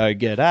watch you go,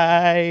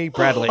 g'day,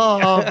 Bradley.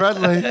 Oh,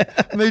 Bradley.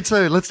 Me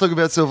too. Let's talk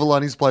about Silver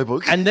Linings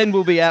Playbook. And then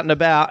we'll be out and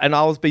about, and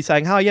I'll be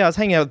saying, oh, yeah, I was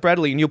hanging out with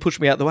Bradley, and you'll push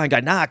me out the way and go,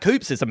 nah,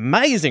 Coops is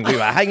amazing. We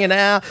were hanging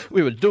out.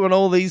 We were doing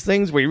all these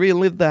things. We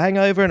relived The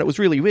Hangover, and it was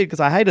really weird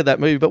because I hated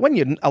that movie. But when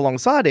you're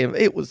alongside him,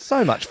 it was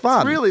so much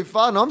fun. It's really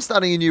fun. I'm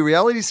starting a new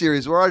reality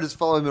series where I just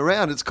follow him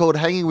around. It's called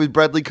Hanging with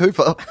Bradley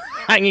Cooper.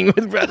 Hanging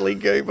with Bradley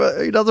Cooper.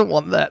 Who doesn't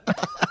want that?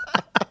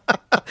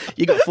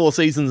 You got 4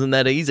 seasons and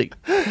that easy.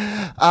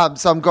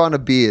 So I'm growing a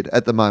beard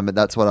at the moment.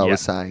 That's what I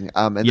was saying.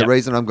 And the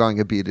reason I'm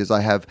growing a beard is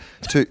I have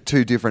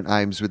two different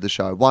aims with the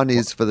show. One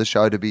is for the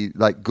show to be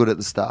like good at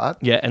the start.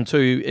 Yeah, and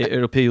 2,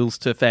 it appeals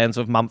to fans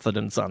of Mumford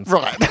and Sons.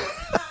 Right.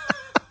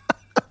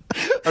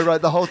 I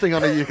wrote the whole thing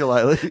on a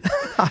ukulele.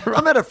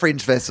 I'm at a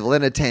fringe festival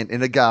in a tent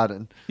in a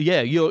garden.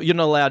 Yeah, you're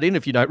not allowed in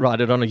if you don't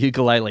write it on a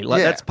ukulele.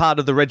 Like, that's part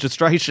of the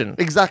registration.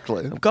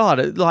 Exactly.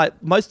 God,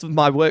 most of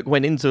my work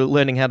went into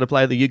learning how to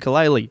play the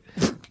ukulele.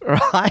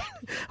 Right?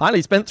 I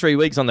only spent 3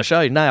 weeks on the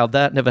show, nailed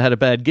that, never had a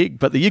bad gig.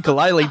 But the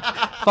ukulele,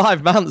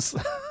 5 months.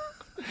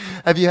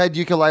 Have you had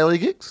ukulele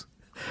gigs?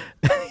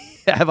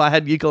 Have I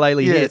had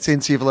ukulele hits?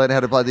 Since you've learned how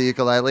to play the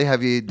ukulele,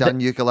 have you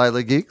done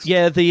ukulele gigs?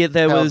 Yeah, there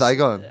how was... have they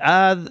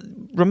gone?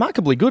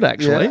 Remarkably good,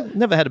 actually. Yeah?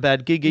 Never had a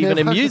bad gig, even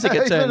in music,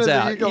 it turns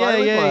out.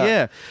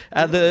 Yeah.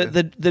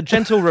 The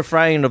gentle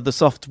refrain of The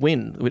Soft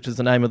Wind, which is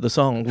the name of the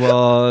song,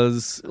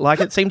 was like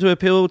it seemed to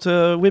appeal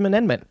to women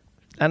and men.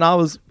 And I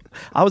was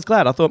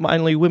glad. I thought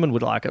only women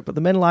would like it, but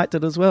the men liked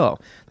it as well.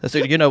 They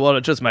said, you know what,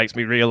 it just makes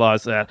me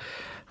realise that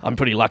I'm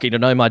pretty lucky to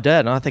know my dad.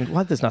 And I think,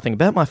 well, there's nothing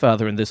about my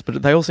father in this,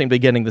 but they all seem to be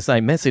getting the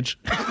same message.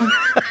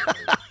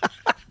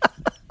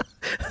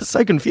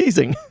 So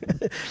confusing.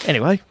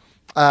 Anyway.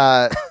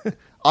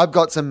 I've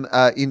got some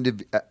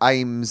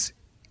aims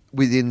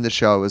within the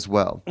show as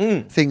well.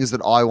 Things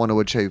that I want to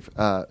achieve,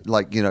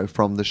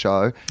 from the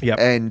show. Yep.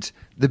 And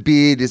the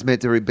beard is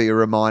meant to be a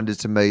reminder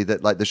to me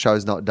that the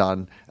show's not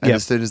done. And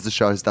as soon as the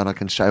show's done, I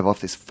can shave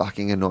off this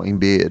fucking annoying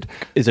beard.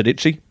 Is it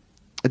itchy?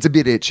 It's a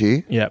bit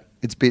itchy. Yeah.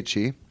 It's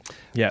bitchy.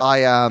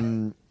 Yeah.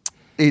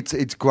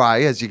 It's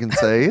grey, as you can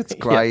see. It's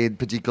grey,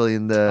 particularly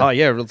in the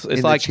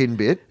it's like the chin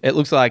bit. It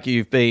looks like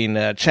you've been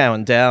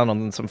chowing down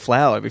on some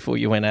flour before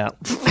you went out.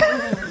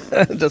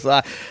 Just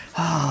like,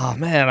 oh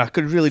man, I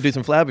could really do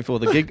some flour before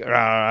the gig.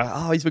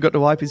 He's forgot to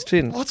wipe his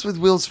chin. What's with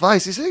Will's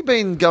face? Has he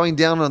been going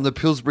down on the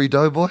Pilsbury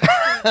Doughboy?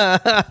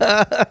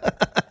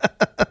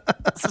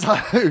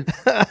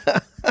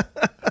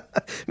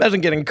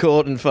 Imagine getting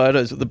caught in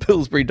photos with the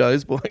Pilsbury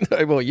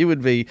Doughboy. You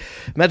would be.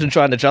 Imagine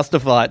trying to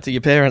justify it to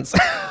your parents.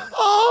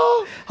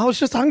 Oh, I was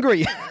just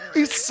hungry.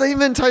 His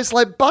semen tastes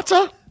like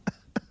butter.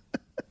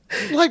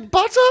 Like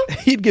butter?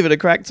 He'd give it a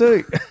crack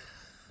too.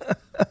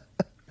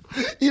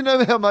 You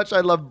know how much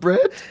I love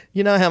bread?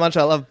 You know how much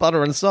I love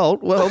butter and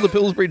salt? Well, the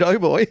Pilsbury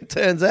Doughboy, it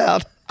turns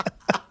out.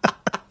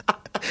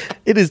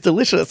 It is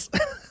delicious.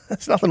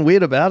 There's nothing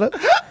weird about it.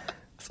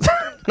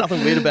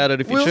 Nothing weird about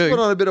it if you Will's chew. put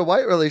on a bit of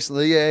weight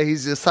recently. Yeah,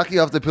 he's just sucking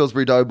off the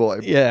Pillsbury Doughboy.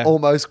 Yeah.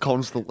 Almost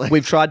constantly.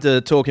 We've tried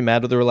to talk him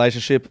out of the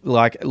relationship.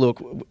 Like,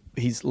 look,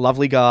 he's a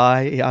lovely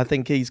guy. I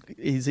think he's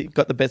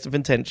got the best of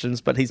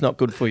intentions, but he's not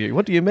good for you.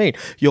 What do you mean?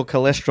 Your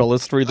cholesterol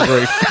is through the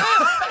roof.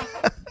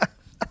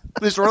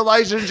 This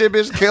relationship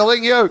is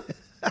killing you.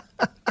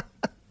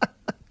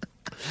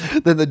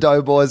 Then the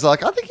doughboy's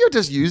like, I think you're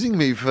just using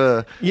me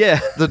for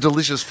the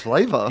delicious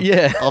flavour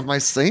of my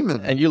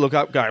semen. And you look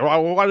up going,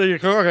 well, what are you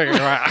cooking?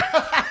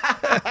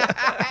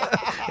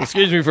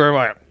 Excuse me for a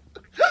moment.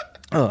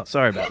 Oh,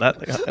 sorry about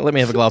that. Let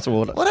me have a glass of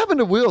water. What happened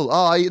to Will?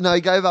 Oh, he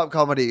gave up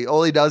comedy.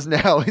 All he does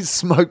now is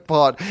smoke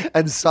pot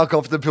and suck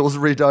off the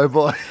Pillsbury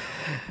Doughboy.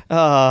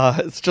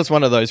 It's just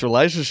one of those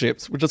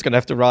relationships. We're just going to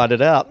have to ride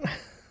it out.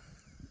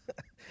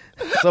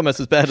 It's almost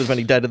as bad as when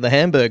he dated the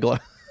Hamburglar.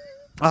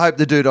 I hope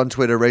the dude on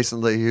Twitter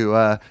recently who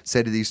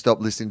said that he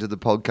stopped listening to the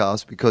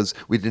podcast because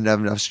we didn't have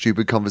enough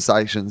stupid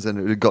conversations and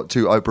it had got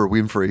too Oprah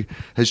Winfrey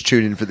has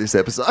tuned in for this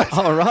episode.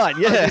 Oh, right,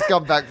 yeah. He's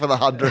come back for the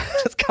 100th.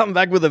 It's come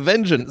back with a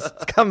vengeance.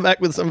 It's come back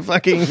with some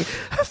fucking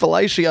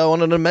fellatio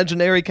on an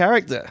imaginary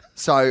character.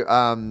 So,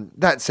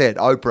 that said,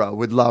 Oprah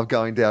would love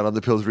going down on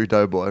the Pillsbury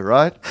Doughboy,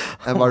 right?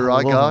 Am I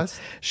right, Lord. guys?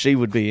 She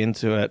would be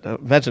into it.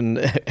 Imagine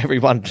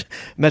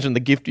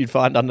the gift you'd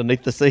find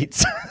underneath the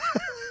seats.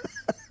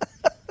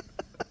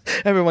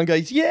 Everyone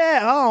goes,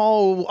 yeah,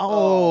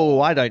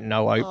 I don't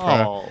know,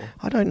 Oprah. Oh.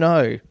 I don't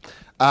know.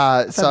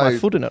 I had my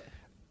foot in it.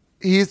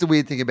 Here's the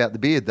weird thing about the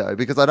beard, though,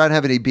 because I don't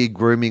have any big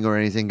grooming or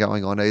anything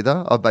going on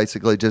either. I've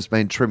basically just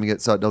been trimming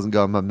it so it doesn't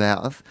go in my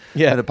mouth.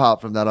 Yeah. And apart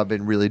from that, I've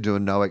been really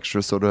doing no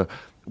extra sort of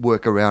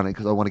work around it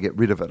because I want to get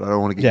rid of it. I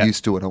don't want to get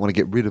used to it. I want to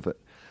get rid of it.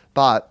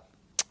 But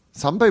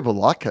some people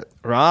like it.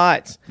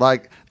 Right.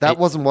 Like, that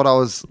wasn't what I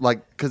was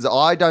like, because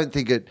I don't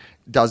think it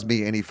does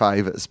me any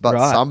favours, but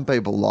some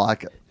people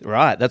like it.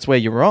 Right, that's where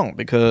you're wrong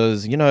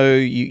because,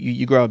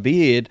 you grow a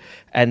beard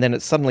and then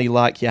it's suddenly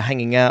like you're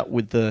hanging out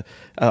with a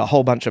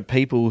whole bunch of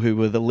people who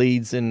were the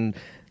leads in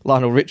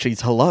Lionel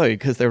Richie's Hello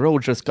because they're all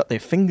just got their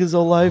fingers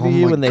all over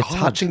you and they're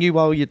touching you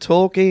while you're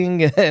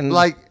talking. And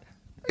like,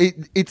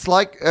 it's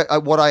like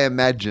what I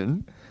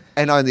imagine,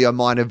 and only a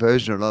minor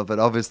version of it,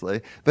 obviously,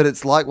 but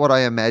it's like what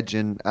I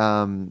imagine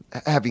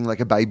having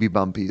like a baby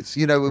bump is.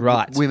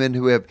 Women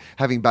who are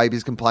having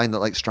babies complain that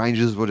like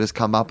strangers will just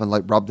come up and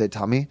like rub their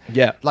tummy.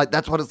 Yeah. Like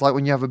that's what it's like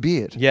when you have a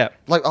beard. Yeah.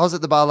 Like I was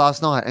at the bar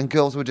last night and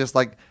girls were just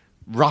like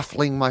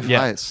ruffling my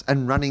face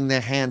and running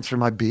their hands through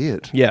my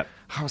beard. Yeah.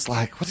 I was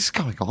like, what is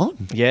going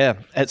on? Yeah,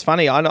 it's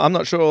funny. I'm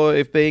not sure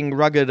if being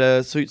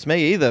rugged suits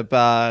me either,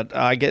 but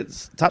I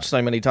get touched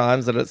so many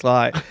times that it's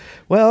like,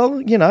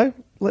 well,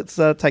 let's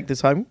take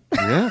this home.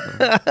 Yeah.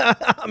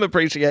 I'm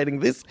appreciating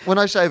this. When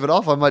I shave it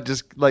off, I might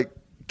just like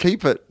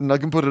keep it and I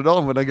can put it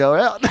on when I go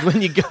out.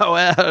 When you go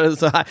out,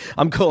 it's like,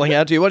 I'm calling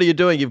out to you. What are you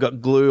doing? You've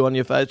got glue on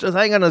your face. Just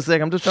hang on a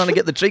sec. I'm just trying to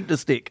get the cheek to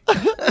stick.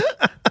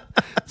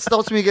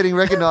 Stops me getting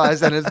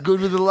recognised and it's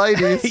good with the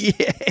ladies.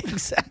 Yeah,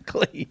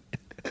 exactly.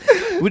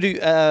 Would you,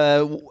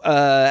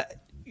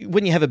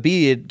 when you have a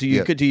beard, do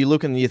you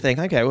look and you think,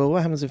 okay, well,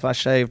 what happens if I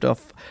shaved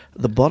off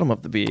the bottom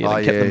of the beard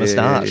and kept the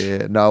moustache?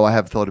 Yeah. No, I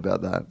have thought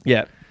about that.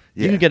 Yeah.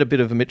 You can get a bit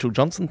of a Mitchell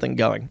Johnson thing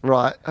going.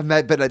 Right.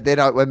 But then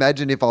I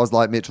imagine if I was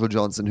like Mitchell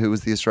Johnson, who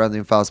was the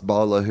Australian fast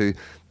bowler who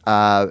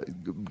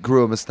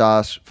grew a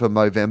moustache for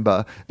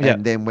Movember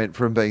and then went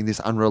from being this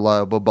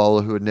unreliable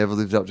bowler who had never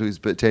lived up to his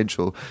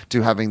potential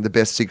to having the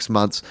best 6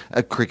 months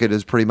a cricket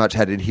has pretty much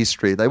had in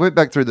history. They went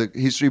back through the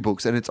history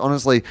books and it's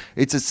honestly,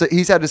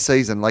 he's had a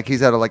season, like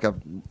he's had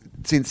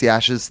since the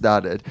Ashes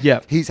started. Yeah.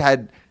 He's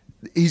had...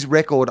 His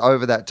record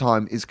over that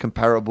time is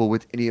comparable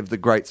with any of the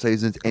great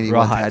seasons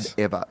anyone's had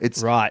ever.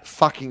 It's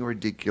fucking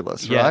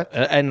ridiculous, right?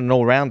 And an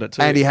all-rounder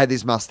too. And he had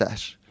this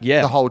mustache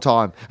the whole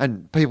time.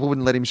 And people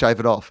wouldn't let him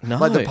shave it off. No.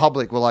 Like the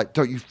public were like,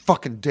 don't you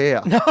fucking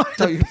dare. No.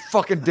 Don't you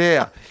fucking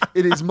dare.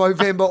 It is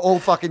Movember all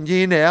fucking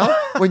year now.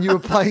 When you were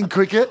playing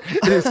cricket,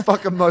 it is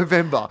fucking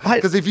Movember.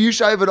 Because if you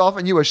shave it off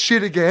and you are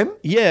shit again...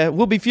 Yeah,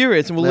 we'll be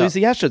furious and we'll lose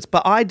the Ashes.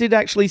 But I did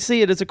actually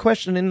see it as a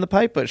question in the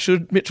paper.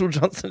 Should Mitchell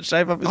Johnson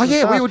shave off his moustache?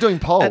 Yeah, we were doing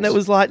polls. And it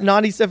was like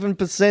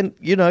 97%,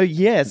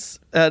 yes.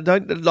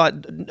 Don't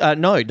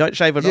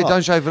shave it off. Yeah,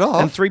 don't shave it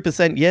off. And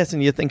 3% yes,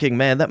 and you're thinking,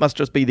 man, that must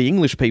just be the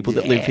English people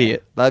that live here.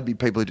 They'd be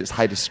people who just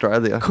hate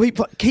Australia.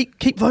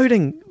 Keep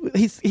voting.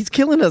 He's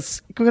killing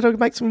us. We've got to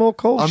make some more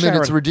calls. I mean,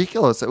 Sharon. it's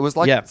ridiculous. It was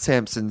like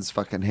Samson's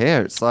fucking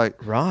hair. It's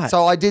like right.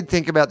 So I did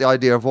think about the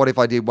idea of what if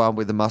I did one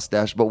with a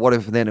mustache, but what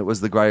if then it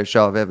was the greatest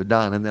show I've ever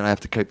done, and then I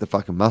have to keep the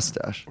fucking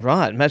mustache.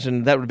 Right.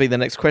 Imagine that would be the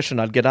next question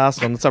I'd get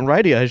asked on some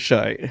radio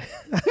show.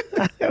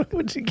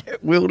 Would you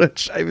get Will to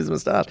shave his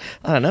moustache?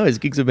 I don't know. His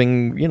gigs have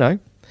been,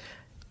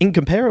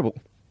 incomparable.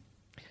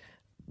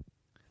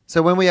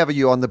 So when we have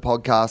you on the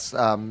podcast,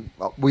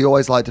 we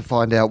always like to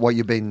find out what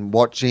you've been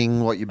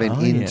watching, what you've been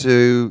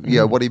into,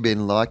 what you've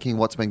been liking,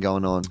 what's been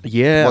going on.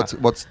 Yeah.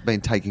 What's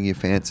been taking your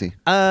fancy?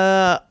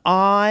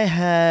 I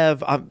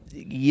have,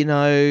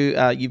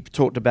 you've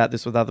talked about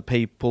this with other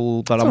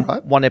people, but I'm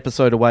one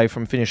episode away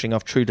from finishing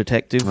off True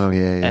Detective. Oh,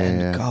 yeah.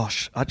 And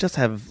gosh, I just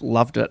have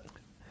loved it.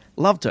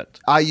 Loved it.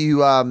 Are you?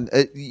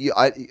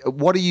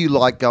 What do you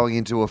like going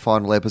into a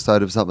final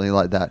episode of something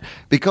like that?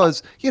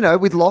 Because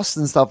with Lost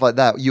and stuff like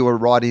that, you were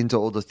right into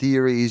all the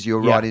theories. You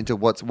were right into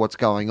what's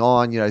going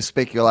on.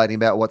 Speculating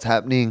about what's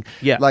happening.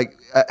 Yeah. Like,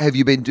 have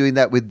you been doing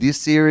that with this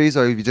series,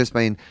 or have you just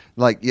been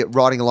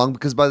riding along?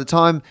 Because by the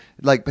time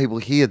people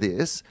hear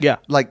this,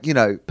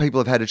 people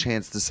have had a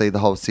chance to see the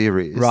whole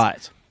series,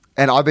 right?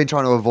 And I've been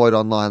trying to avoid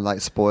online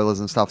spoilers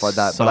and stuff like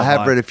that. But I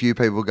have read a few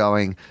people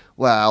going,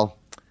 well,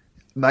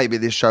 maybe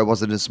this show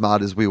wasn't as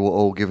smart as we were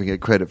all giving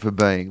it credit for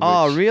being.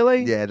 Oh,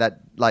 really? Yeah, that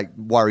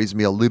worries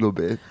me a little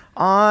bit.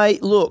 I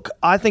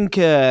think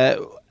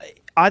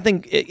I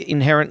think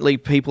inherently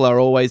people are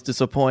always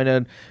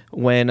disappointed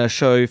when a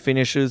show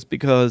finishes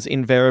because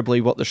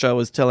invariably what the show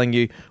is telling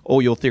you,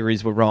 all your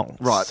theories were wrong.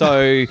 Right.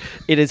 So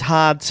it is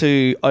hard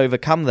to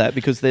overcome that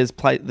because there's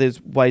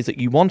ways that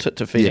you want it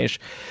to finish.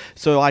 Yeah.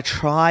 So I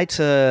try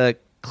to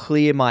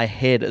clear my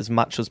head as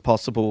much as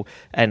possible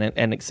and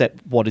accept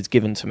what is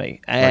given to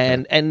me.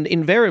 And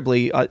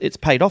invariably, it's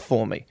paid off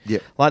for me. Yeah.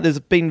 Like, there's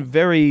been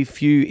very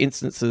few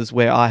instances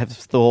where I have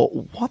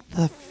thought, what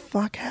the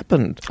fuck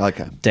happened?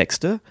 Okay.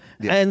 Dexter.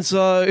 Yeah. And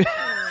so...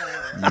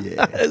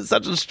 Yeah. It's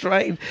such a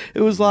strange...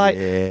 It was like,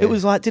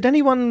 did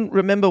anyone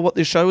remember what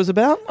this show was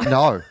about?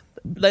 No.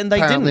 Then they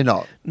Apparently didn't.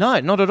 not. No,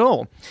 not at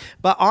all.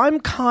 But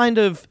I'm kind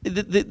of...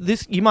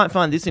 this. You might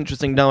find this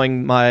interesting,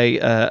 knowing my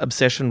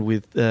obsession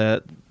with...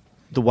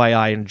 the way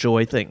I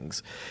enjoy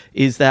things,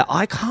 is that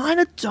I kind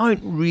of don't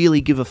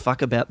really give a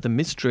fuck about the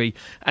mystery,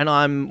 and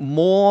I'm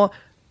more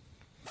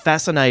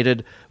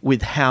fascinated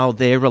with how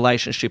their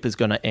relationship is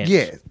going to end.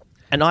 Yeah.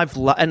 And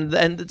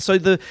and so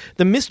the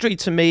mystery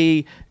to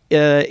me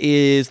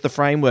is the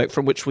framework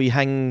from which we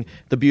hang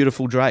the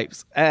beautiful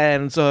drapes.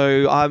 And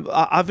so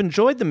I've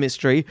enjoyed the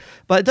mystery,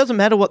 but it doesn't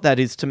matter what that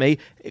is to me.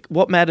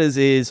 What matters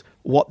is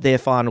what their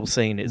final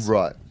scene is.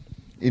 Right.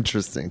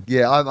 Interesting.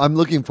 Yeah, I'm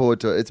looking forward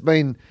to it.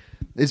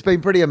 It's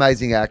been pretty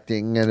amazing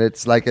acting, and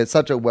it's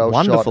such a well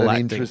shot and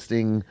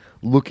interesting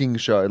looking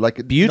show.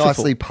 Like, beautiful,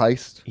 nicely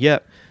paced. Yeah.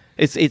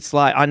 It's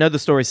like, I know the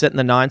story's set in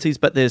the 90s,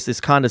 but there's this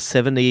kind of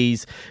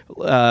 70s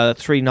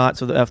Three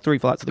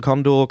Flights of the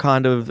Condor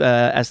kind of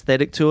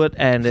aesthetic to it.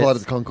 And Flight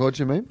of the Conchords,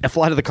 you mean? A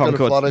Flight of the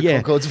Conchords. Flight of the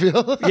Conchords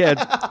feel.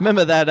 Yeah.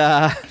 Remember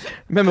that?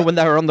 Remember when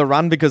they were on the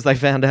run because they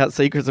found out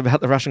secrets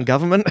about the Russian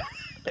government?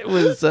 It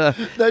was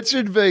that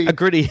should be a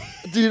gritty.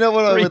 Do you know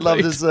what I would love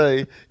to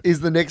see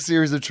is the next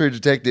series of True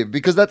Detective,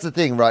 because that's the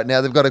thing right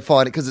now, they've got to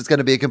find it because it's going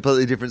to be a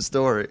completely different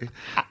story.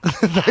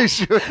 They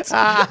should.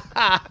 The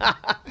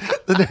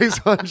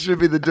next one should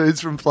be the dudes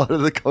from Flight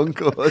of the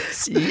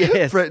Conchords.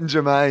 Yes, Brett and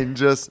Jermaine,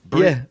 just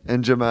Brett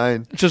and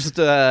Jermaine,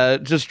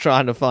 just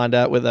trying to find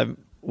out whether they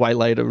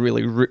waylaid a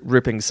really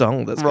ripping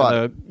song that's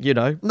right.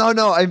 Gonna,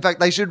 No. In fact,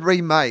 they should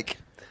remake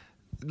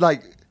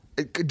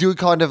do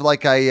kind of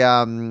like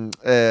a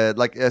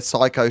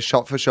Psycho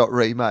shot for shot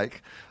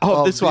remake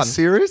of this one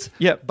series.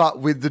 Yep. But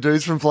with the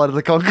dudes from Flight of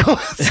the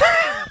Conchords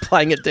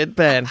playing it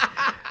deadpan.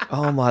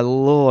 Oh my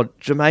lord,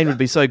 Jermaine would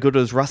be so good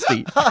as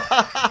Rusty.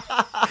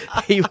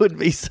 He would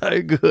be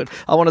so good.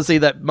 I want to see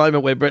that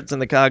moment where Brett's in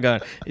the car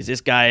going, "Is this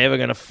guy ever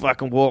going to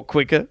fucking walk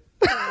quicker?"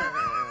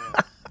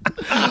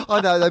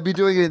 I know, they'd be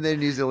doing it in their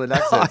New Zealand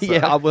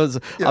accents.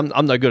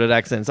 I'm no good at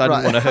accents. I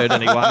didn't want to hurt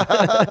anyone.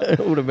 It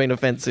would have been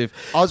offensive.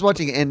 I was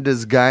watching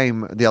Ender's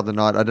Game the other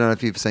night. I don't know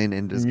if you've seen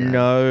Ender's Game.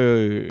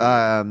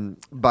 No.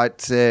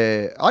 But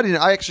I didn't.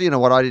 I actually, you know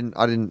what? I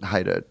didn't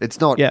hate it. It's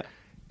not. Yeah.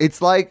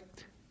 It's like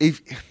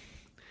if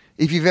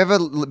you've ever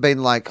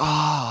been like,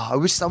 I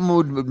wish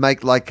someone would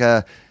make like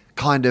a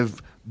kind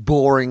of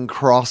boring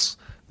cross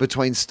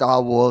between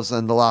Star Wars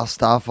and The Last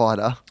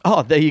Starfighter.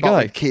 Oh, there you go.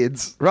 With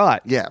kids. Right.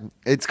 Yeah.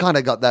 It's kind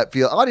of got that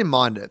feel. I didn't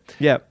mind it.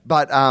 Yeah.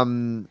 But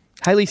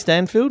Hayley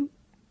Stanfield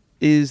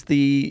is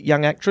the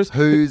young actress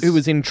who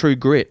was in True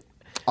Grit.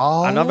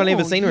 Oh, and I've only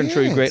ever seen her in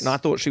True Grit, and I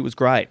thought she was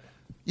great.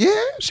 Yeah,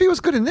 she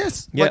was good in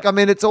this. Yeah. Like, I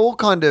mean, it's all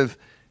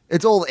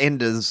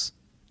Enders.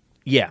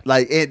 Yeah.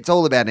 Like, it's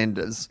all about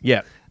Enders.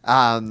 Yeah.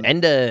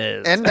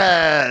 Enders.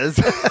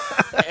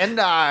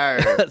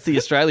 Endo. That's the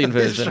Australian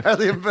version.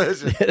 Australian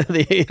version.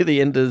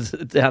 the Enders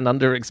Down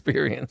Under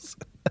experience.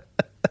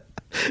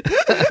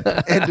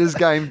 Ender's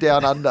Game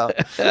Down Under.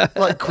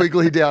 Like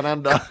Quigley Down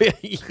Under. Yeah.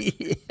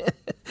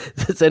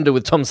 It's Ender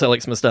with Tom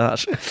Selleck's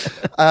moustache.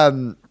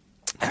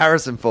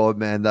 Harrison Ford,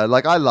 man, though.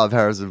 Like, I love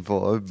Harrison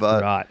Ford,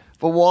 but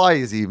why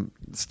is he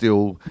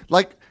still...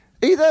 Like,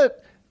 either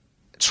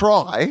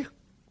try...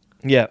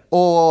 Yeah.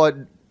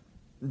 Or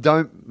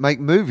don't make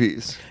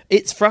movies.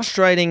 It's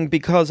frustrating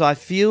because I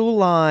feel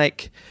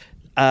like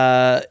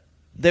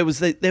there was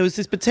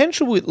this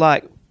potential with,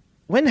 like,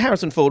 when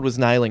Harrison Ford was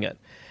nailing it,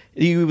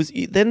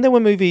 then there were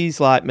movies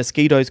like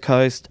Mosquito's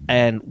Coast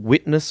and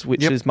Witness,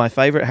 which is my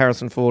favourite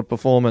Harrison Ford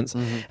performance.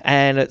 Mm-hmm.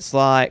 And it's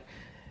like...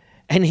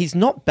 And he's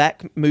not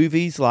back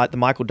movies like the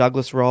Michael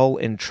Douglas role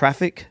in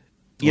Traffic.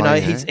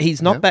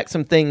 He's not back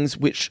some things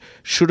which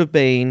should have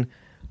been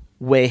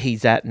where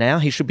he's at now.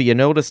 He should be an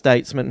elder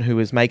statesman who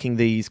is making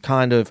these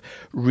kind of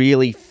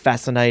really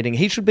fascinating...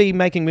 He should be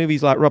making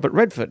movies like Robert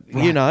Redford,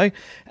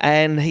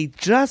 and he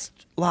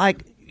just,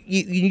 like...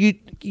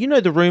 You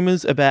know the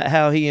rumours about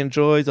how he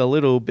enjoys a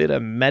little bit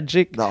of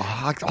magic? No,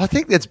 I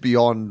think that's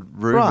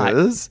beyond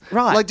rumours.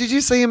 Right. Like, did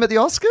you see him at the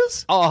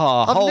Oscars? Oh,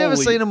 I've never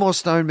seen a more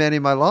stoned man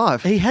in my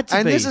life. He had to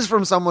and be. This is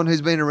from someone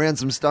who's been around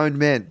some stoned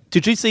men.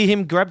 Did you see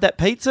him grab that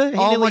pizza?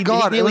 My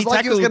God. It was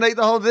like he was going to eat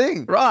the whole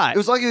thing. Right. It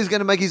was like he was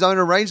going to make his own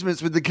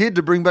arrangements with the kid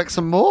to bring back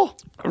some more.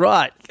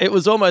 Right. It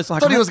was almost like...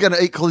 I thought he was going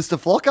to eat Callista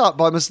Flockhart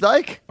by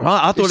mistake.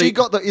 Right. I thought she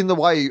got in the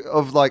way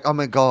of, like, oh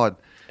my God.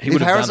 If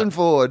Harrison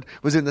Ford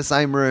was in the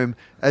same room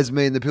as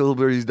me and the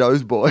Pilsbury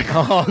Doughboy.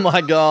 Oh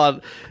my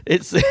God.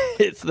 It's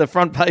the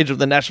front page of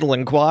the National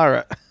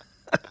Enquirer.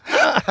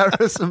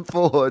 Harrison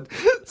Ford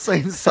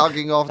seen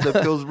sucking off the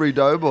Pillsbury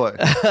Doughboy.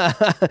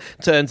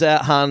 Turns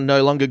out Han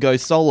no longer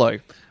goes solo.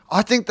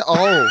 I think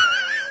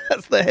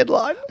That's the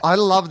headline. I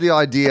love the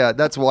idea.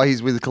 That's why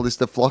he's with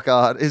Callista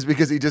Flockhart, is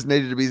because he just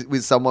needed to be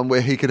with someone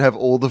where he could have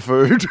all the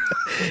food.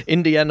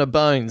 Indiana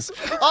Bones.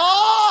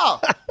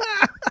 Oh!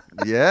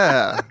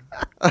 Yeah.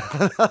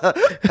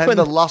 And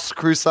the Lust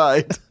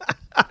Crusade.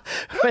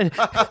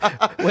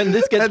 When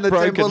this gets And the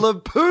broken. Temple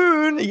of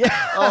Poon. Yeah.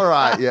 All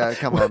right, yeah,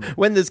 come on.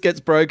 When this gets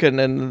broken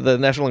and the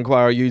National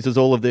Enquirer uses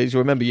all of these, you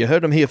remember, you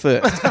heard them here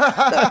first.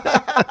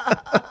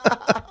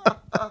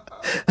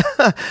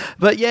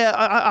 But yeah,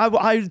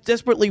 I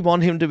desperately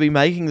want him to be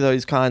making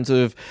those kinds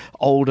of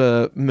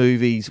older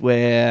movies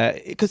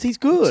because he's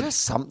good.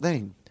 Just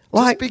something.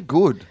 Like- Just be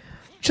good.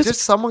 Just-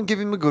 Just someone give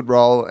him a good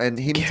role and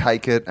him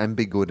take it and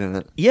be good in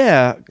it.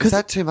 Yeah. Is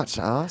that too much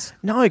to ask?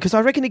 No, because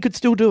I reckon he could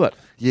still do it.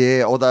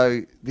 Yeah,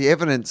 although the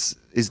evidence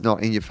is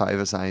not in your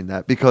favour saying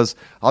that, because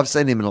I've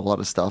seen him in a lot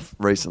of stuff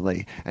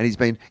recently and he's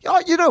been, oh,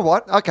 you know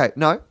what? Okay,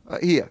 no,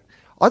 here.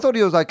 I thought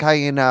he was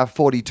okay in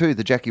 42,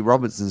 the Jackie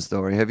Robinson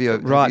story. Have you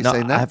seen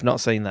that? I have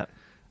not seen that.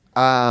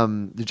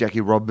 The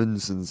Jackie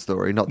Robinson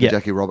story, not the Yeah.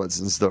 Jackie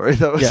Robertson story.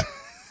 That was Yeah,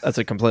 that's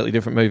a completely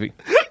different movie.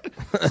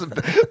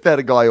 about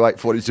a guy who ate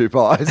 42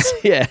 pies.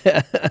 Yeah.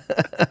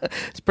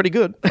 It's pretty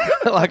good.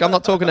 Like, I'm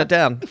not talking it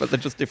down, but they're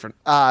just different.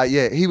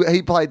 Yeah,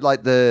 he played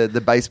like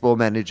the baseball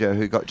manager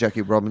who got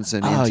Jackie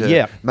Robinson into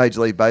yeah.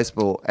 Major League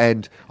Baseball,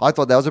 and I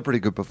thought that was a pretty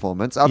good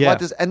performance. I'd Yeah. like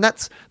this, and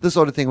that's the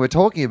sort of thing we're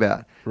talking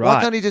about. Why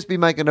Right. can't he just be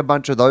making a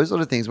bunch of those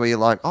sort of things where you're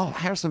like, oh,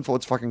 Harrison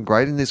Ford's fucking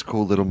great in this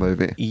cool little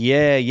movie,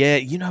 Yeah.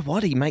 You know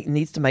what? He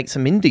needs to make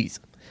some indies.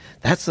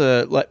 That's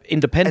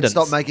independence. and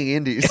stop making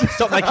indies.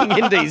 Stop making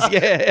indies,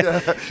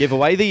 yeah. Give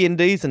away the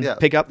indies and Yeah.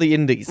 pick up the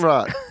indies.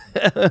 Right.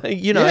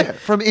 You know, Yeah,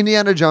 from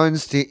Indiana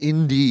Jones to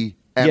Indie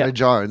Anna Yeah.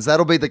 Jones.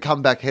 That'll be the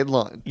comeback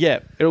headline. yeah,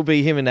 it'll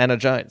be him and Anna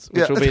Jones,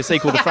 which Yeah. will be a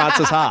sequel to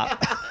Francis Hart.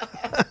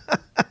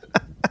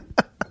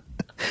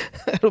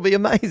 It'll be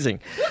amazing.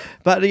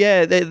 But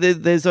yeah,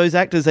 there's those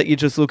actors that you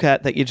just look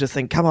at that you just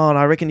think, come on,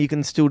 I reckon you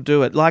can still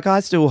do it. Like, I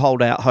still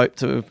hold out hope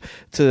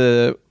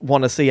to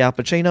want to see Al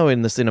Pacino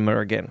in the cinema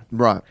again.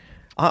 Right.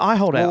 I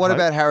hold out Well, what hope.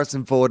 about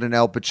Harrison Ford and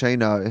Al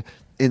Pacino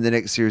in the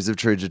next series of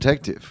True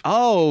Detective?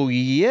 Oh,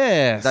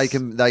 yes. They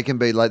can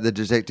be like the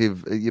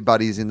detective, your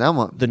buddies in that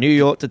one. The New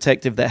York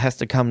detective that has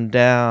to come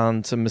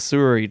down to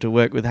Missouri to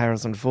work with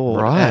Harrison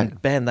Ford. Right.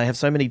 And man, they have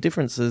so many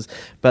differences,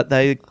 but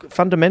they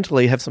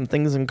fundamentally have some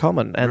things in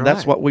common. And that's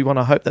Right. what we want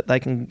to hope that they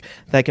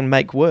can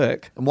make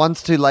work. And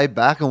one's too laid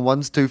back and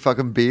one's too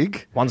fucking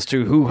big. One's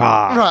too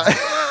hoo-ha.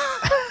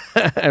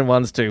 Right. And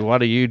one's too,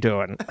 what are you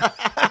doing?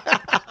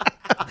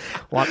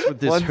 What's with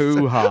this One's-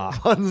 hoo-ha?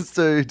 One's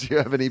too, do you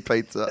have any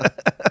pizza?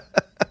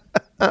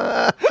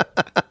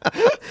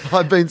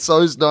 I've been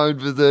so stoned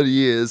for 30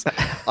 years,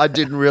 I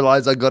didn't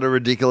realise I got a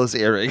ridiculous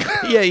earring.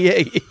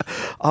 Yeah.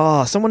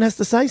 Oh, someone has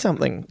to say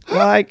something.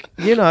 Like,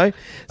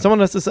 someone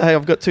has to say,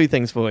 I've got two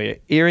things for you.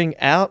 Earring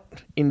out,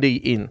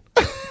 indie in.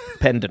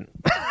 Pendant.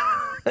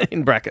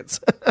 In brackets.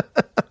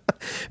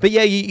 But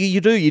yeah, you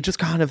do. You just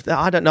kind of,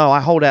 I don't know, I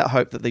hold out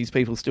hope that these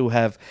people still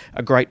have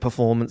a great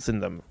performance in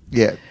them.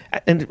 Yeah.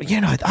 And,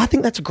 I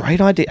think that's a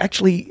great idea.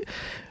 Actually,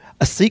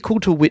 a sequel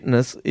to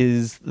Witness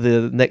is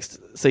the next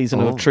season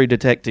of True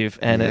Detective,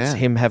 and it's Yeah.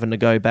 him having to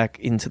go back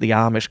into the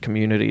Amish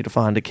community to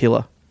find a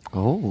killer.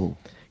 Oh,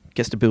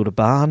 Gets to build a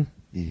barn.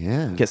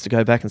 yeah. Gets to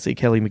go back and see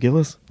Kelly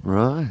McGillis.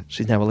 Right.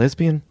 She's now a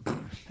lesbian.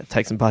 That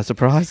takes him by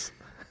surprise.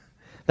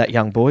 That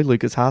young boy,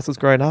 Lucas Haas, has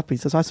grown up. He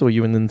says, I saw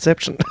you in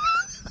Inception.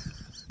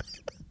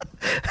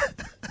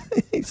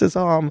 He says,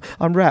 oh,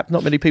 I'm wrapped.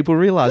 Not many people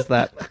realise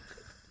that.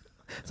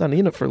 It's only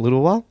in it for a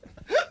little while.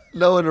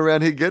 No one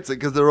around here gets it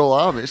because they're all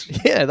Amish.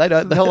 Yeah, they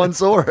don't. No one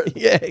saw it.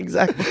 Yeah,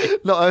 exactly.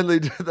 Not only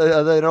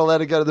are they not allowed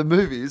to go to the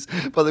movies,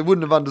 but they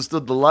wouldn't have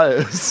understood the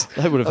layers.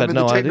 They would have had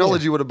no the idea.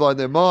 technology would have blown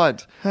their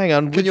mind. Hang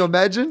on. Can you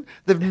imagine?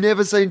 They've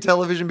never seen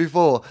television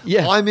before.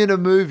 Yeah. I'm in a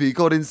movie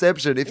called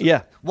Inception. If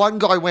Yeah. one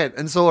guy went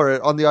and saw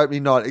it on the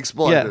opening night,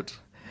 exploded.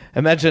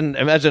 Imagine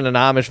an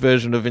Amish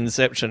version of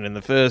Inception. In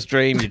the first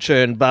dream, you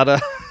churn butter.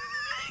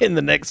 In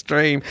the next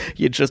dream,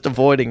 you're just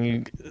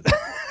avoiding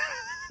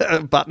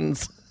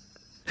buttons.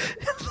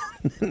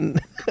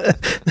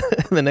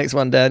 The next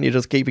one down, you're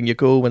just keeping your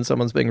cool when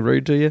someone's being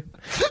rude to you.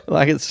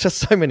 Like, it's just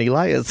so many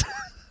layers.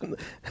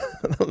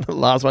 The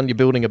last one, you're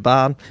building a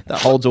barn that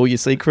holds all your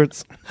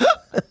secrets.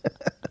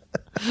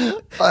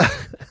 I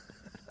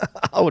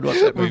would watch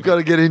that movie. We've got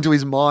to get into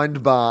his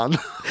mind barn.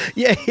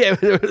 Yeah.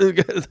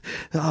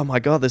 Oh my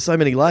God, there's so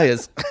many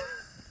layers.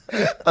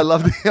 I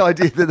love the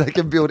idea that they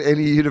can build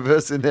any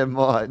universe in their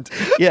mind.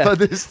 Yeah. But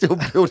they're still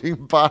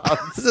building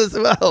barns. As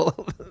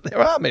well,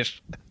 they're Amish.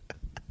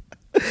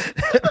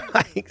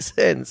 It makes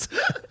sense.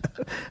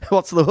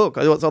 What's the hook?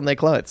 What's on their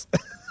clothes?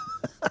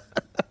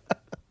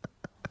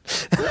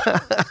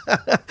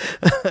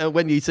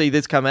 When you see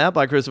this come out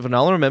by Christopher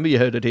Nolan, remember you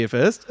heard it here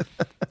first.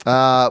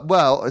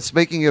 Well,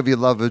 speaking of your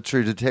love of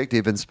True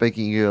Detective and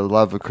speaking of your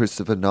love of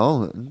Christopher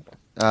Nolan,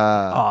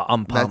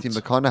 I'm pumped. Matthew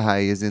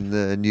McConaughey is in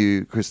the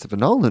new Christopher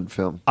Nolan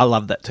film. I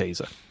love that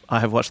teaser. I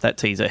have watched that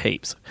teaser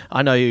heaps.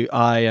 I know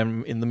I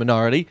am in the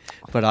minority,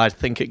 but I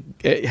think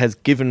it has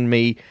given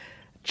me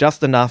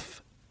just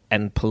enough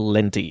and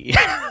plenty.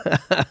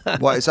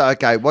 Wait, so,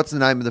 okay, what's the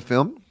name of the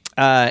film?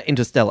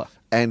 Interstellar.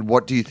 And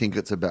what do you think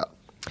it's about?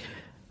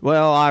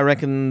 Well, I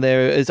reckon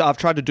there is... I've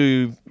tried to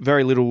do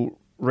very little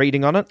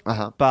reading on it,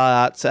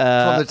 but...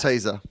 From the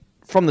teaser.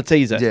 From the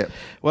teaser. Yeah.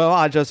 Well,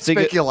 I just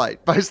figured...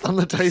 Speculate based on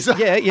the teaser.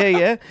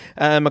 Yeah.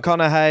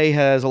 McConaughey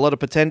has a lot of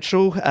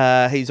potential.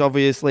 He's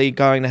obviously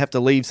going to have to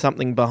leave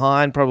something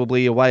behind,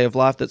 probably a way of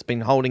life that's been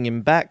holding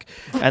him back.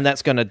 And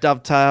that's going to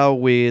dovetail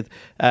with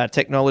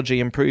technology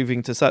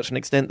improving to such an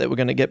extent that we're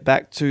going to get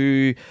back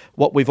to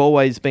what we've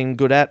always been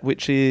good at,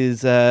 which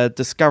is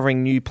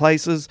discovering new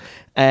places.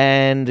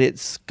 And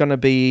it's going to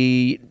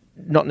be...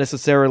 not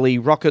necessarily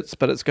rockets,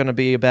 but it's going to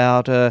be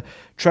about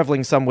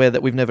traveling somewhere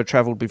that we've never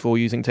traveled before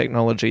using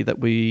technology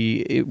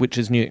which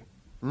is new.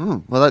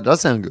 Well, that does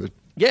sound good.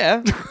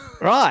 Yeah,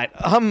 right.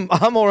 I'm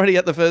already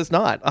at the first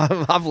night.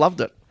 I've loved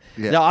it.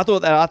 Yeah. No, I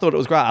thought it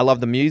was great. I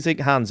love the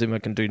music. Hans Zimmer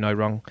can do no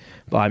wrong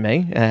by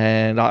me,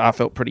 and I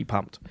felt pretty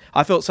pumped.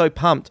 I felt so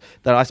pumped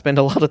that I spent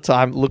a lot of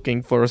time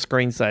looking for a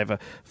screensaver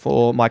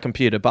for my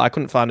computer, but I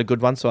couldn't find a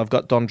good one, so I've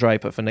got Don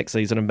Draper for next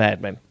season of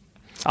Mad Men.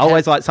 I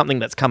always like something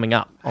that's coming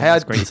up on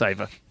the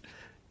screensaver.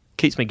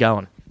 Keeps me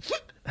going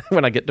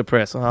when I get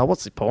depressed. Oh,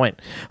 what's the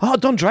point? Oh,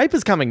 Don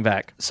Draper's coming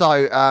back.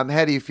 So,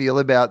 how do you feel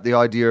about the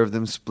idea of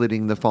them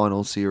splitting the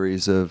final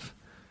series of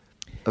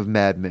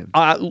Mad Men?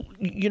 I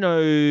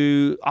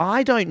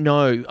don't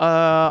know.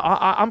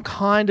 I'm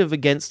kind of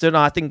against it.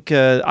 I think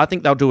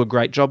they'll do a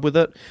great job with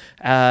it,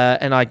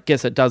 and I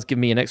guess it does give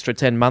me an extra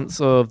 10 months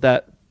of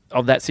that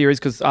series,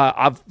 because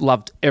I've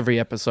loved every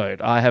episode.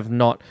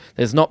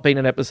 There's not been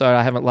an episode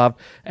I haven't loved,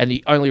 and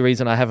the only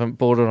reason I haven't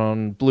bought it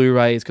on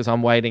Blu-ray is because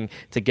I'm waiting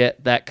to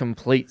get that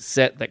complete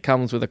set that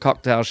comes with a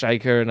cocktail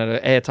shaker and an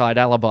airtight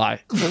alibi,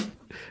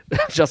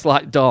 just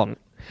like Don.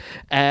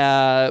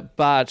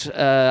 But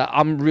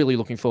I'm really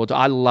looking forward to it.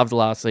 I loved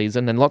last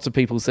season, and lots of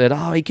people said,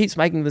 oh, he keeps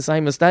making the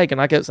same mistake,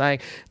 and I kept saying,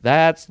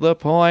 that's the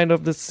point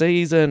of the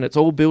season. It's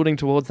all building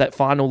towards that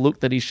final look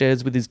that he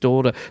shares with his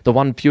daughter, the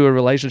one pure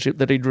relationship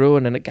that he'd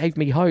ruined, and it gave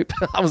me hope.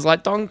 I was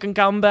like, Don can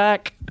come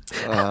back.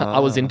 I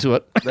was into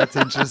it. That's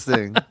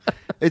interesting.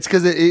 It's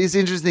because it is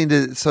interesting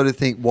to sort of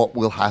think what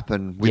will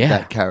happen with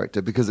that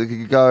character, because it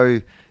could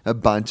go a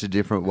bunch of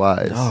different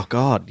ways. Oh,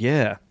 God,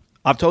 yeah.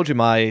 I've told you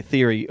my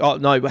theory. Oh,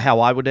 no, how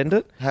I would end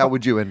it. How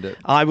would you end it?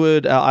 I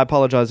would, I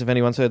apologise if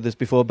anyone's heard this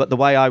before, but the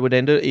way I would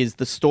end it is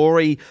the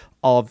story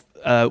of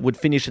would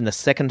finish in the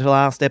second to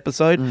last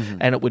episode,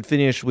 and it would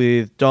finish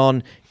with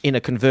Don in a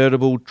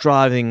convertible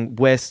driving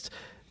west,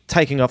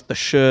 taking off the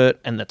shirt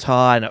and the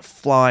tie and it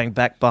flying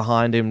back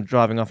behind him,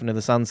 driving off into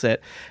the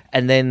sunset.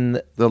 And then...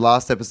 the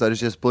last episode is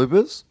just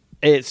bloopers?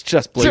 It's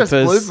just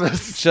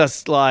bloopers.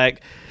 Just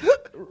like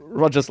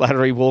Roger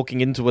Slattery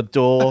walking into a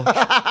door.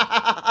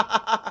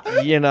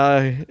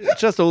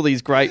 Just all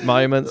these great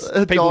moments.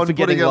 People Don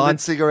forgetting putting a lit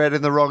lines. cigarette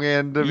in the wrong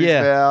end of his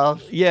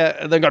mouth. Yeah,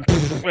 and then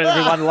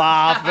everyone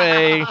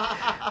laughing.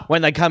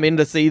 When they come in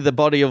to see the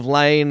body of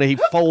Lane, he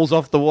falls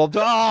off the wall.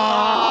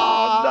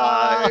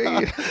 Oh,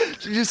 no.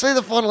 Did you see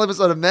the final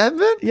episode of Mad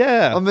Men?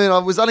 Yeah. I mean,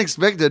 it was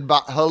unexpected,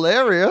 but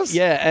hilarious.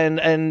 Yeah,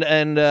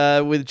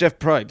 and with Jeff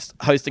Probst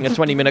hosting a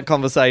 20-minute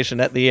conversation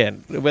at the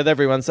end with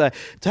everyone saying,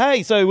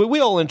 hey, so we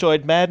all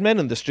enjoyed Mad Men,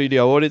 and the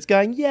studio audience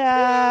going,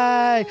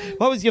 yay!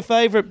 What was your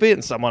favourite bit?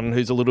 And someone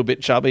who's a little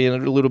bit chubby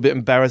and a little bit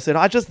embarrassed said,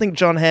 I just think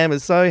John Hamm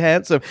is so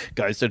handsome.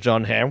 Goes to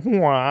John Hamm.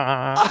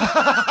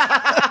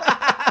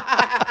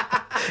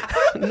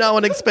 No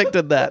one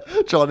expected that.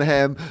 John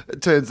Hamm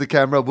turns the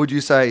camera. Would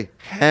you say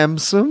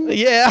handsome?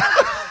 Yeah.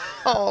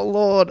 Oh,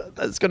 Lord.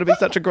 That's going to be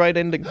such a great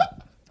ending.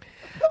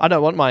 I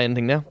don't want my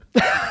ending now.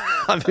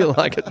 I feel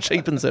like it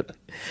cheapens it.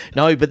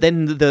 No, but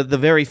then the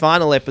very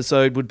final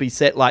episode would be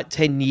set like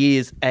 10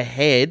 years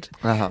ahead,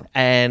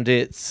 and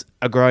it's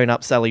a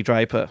grown-up Sally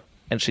Draper,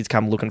 and she's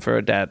come looking for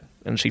her dad,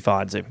 and she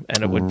finds him,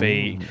 and it would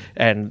be,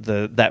 and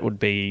that would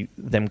be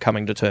them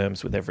coming to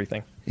terms with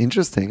everything.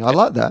 Interesting. I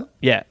like that.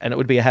 Yeah, and it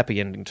would be a happy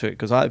ending too,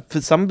 because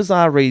for some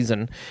bizarre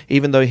reason,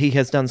 even though he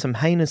has done some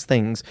heinous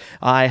things,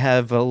 I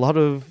have a lot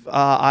of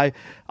I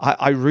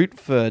root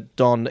for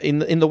Don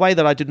in the way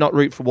that I did not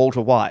root for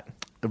Walter White.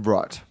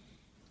 Right.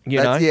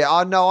 You know? Yeah,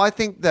 I know. I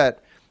think that,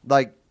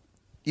 like,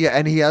 yeah,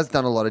 and he has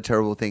done a lot of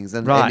terrible things,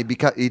 and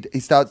he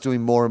starts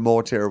doing more and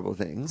more terrible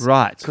things,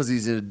 right? Because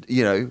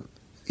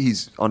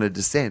he's on a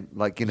descent,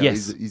 like,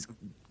 he's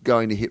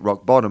going to hit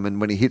rock bottom,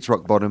 and when he hits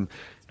rock bottom,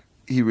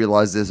 he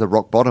realizes there's a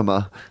rock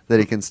bottomer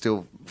that he can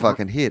still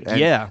fucking hit.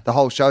 And the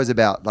whole show's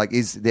about, like,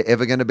 is there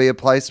ever going to be a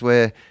place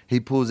where he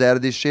pulls out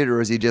of this shit,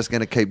 or is he just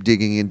going to keep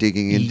digging and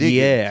digging and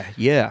digging?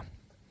 Yeah.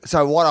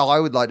 So what I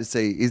would like to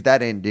see is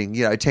that ending,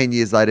 10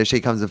 years later,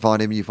 she comes to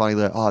find him, you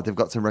finally go, they've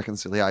got some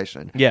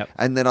reconciliation. Yeah.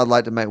 And then I'd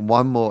like to make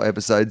one more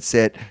episode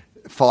set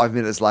 5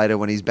 minutes later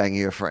when he's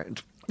banging a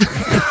friend.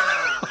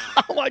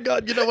 Oh my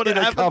God! You know what in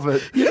a happens?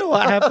 cupboard. You know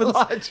what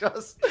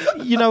happens?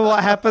 You know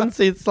what happens?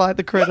 It's like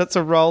the credits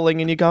are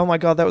rolling, and you go, "Oh my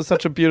God, that was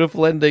such a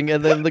beautiful ending!"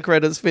 And then the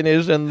credits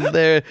finish, and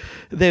there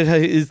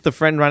is the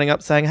friend running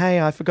up saying,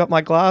 "Hey, I forgot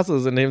my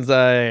glasses," and him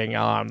saying,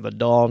 "I'm the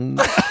Don."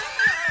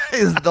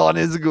 His Don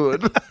is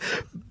good.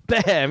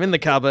 Bam, in the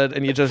cupboard,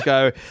 and you just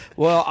go,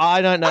 "Well,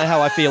 I don't know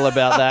how I feel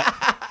about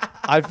that.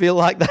 I feel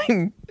like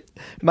they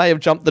may have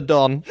jumped the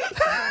Don."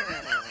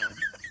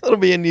 That'll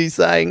be a new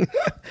saying.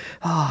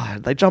 Oh,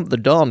 they jumped the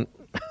Don.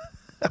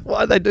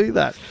 Why'd they do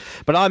that?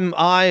 But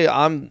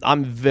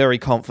I'm very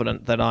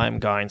confident that I'm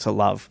going to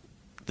love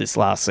this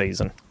last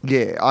season.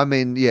 Yeah, I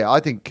mean, I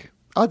think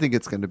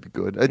it's going to be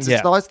good. It's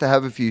nice to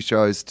have a few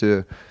shows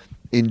to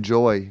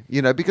enjoy,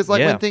 because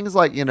when things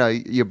like,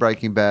 your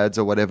Breaking Bads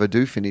or whatever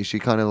do finish, you're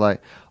kind of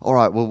like, all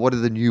right, well, what are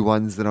the new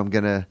ones that I'm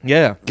going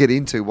to get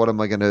into? What am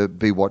I going to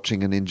be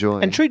watching and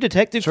enjoying? And True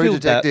Detective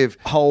that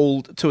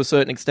hold to a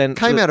certain extent.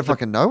 Came out of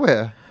fucking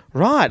nowhere.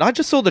 Right. I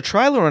just saw the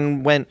trailer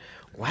and went,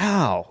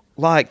 wow.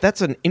 Like,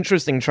 that's an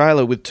interesting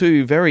trailer with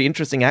two very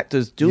interesting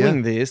actors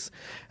doing this.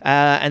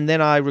 And then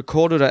I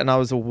recorded it and I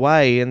was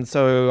away. And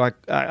so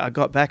I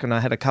got back and I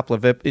had a couple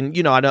of... I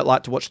don't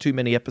like to watch too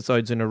many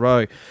episodes in a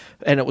row.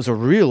 And it was a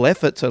real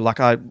effort to...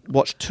 I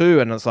watched two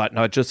and it's like,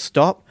 no, just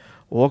stop,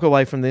 walk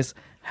away from this,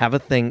 have a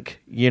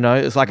think.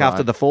 It's like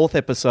after the fourth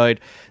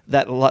episode,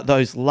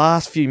 those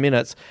last few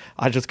minutes,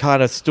 I just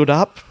kind of stood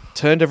up,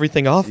 turned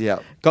everything off,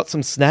 got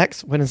some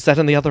snacks, went and sat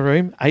in the other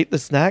room, ate the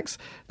snacks,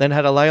 then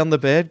had a lay on the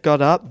bed,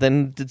 got up,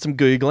 then did some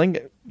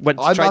Googling,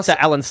 went straight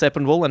to Alan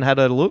Sepinwall and had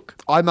a look.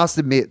 I must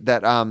admit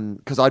that,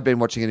 because I'd been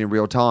watching it in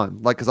real time,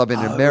 because I've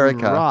been in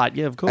America. Right,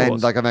 yeah, of course.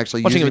 And I'm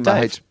actually watching using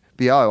my HBO.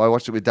 I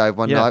watched it with Dave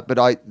one night, but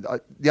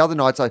the other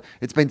nights,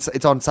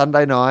 it's on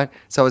Sunday night,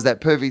 so it was that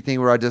perfect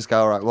thing where I just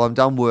go, all right, well, I'm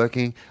done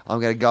working,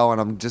 I'm going to go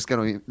and I'm just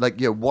going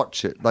to,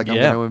 watch it. I'm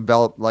going to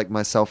envelop,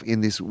 myself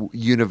in this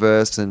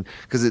universe, and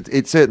because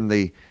it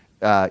certainly,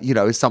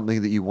 is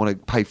something that you want to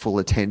pay full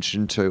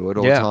attention to at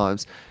all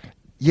times.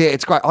 Yeah,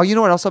 it's great. Oh, you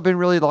know what else I've been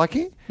really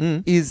liking?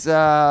 Is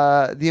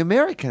The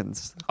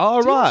Americans.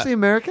 Oh, Do you watch The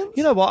Americans?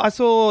 You know what? I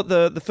saw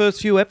the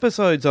first few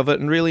episodes of it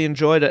and really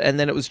enjoyed it, and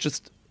then it was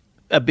just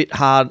a bit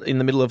hard in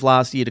the middle of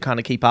last year to kind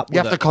of keep up with it.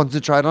 You have to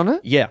concentrate on it?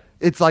 Yeah.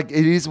 It's it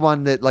is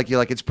one that,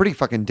 it's pretty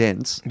fucking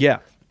dense. Yeah.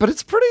 But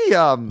it's pretty...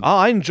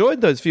 I enjoyed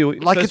those few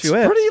it's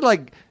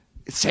pretty,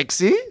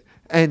 sexy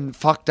and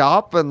fucked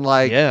up and,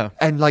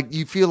 and,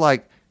 you feel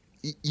like,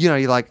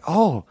 you're like,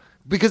 oh...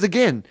 Because,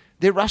 again,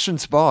 they're Russian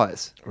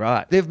spies.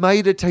 Right. They've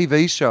made a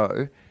TV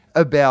show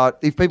about...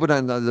 If people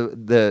don't know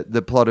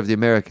the plot of The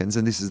Americans,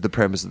 and this is the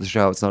premise of the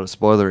show, it's not a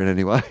spoiler in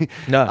any way.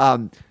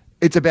 No.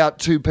 It's about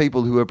two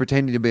people who are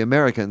pretending to be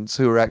Americans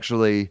who are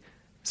actually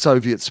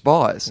Soviet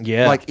spies.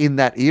 Yeah. In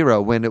that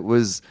era when it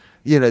was,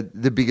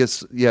 the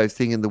biggest,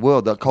 thing in the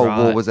world. The Cold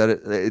War was at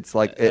its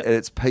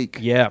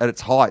peak, at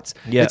its heights.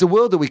 Yeah. It's a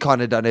world that we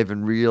kind of don't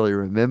even really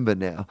remember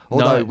now.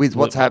 Although with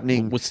what's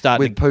happening with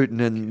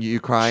Putin and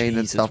Ukraine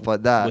and stuff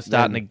like that. We're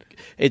starting to...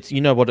 It's,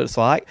 what it's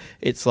like?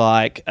 It's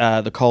like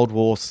the Cold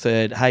War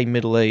said, hey,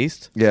 Middle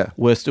East,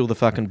 we're still the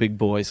fucking big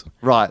boys.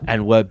 Right.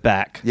 And we're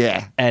back.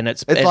 Yeah. And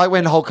it's like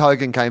when Hulk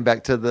Hogan came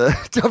back to the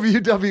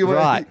WWE.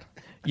 Right.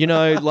 I'll be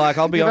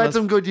honest. You've had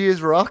some good years,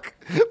 Rock,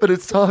 but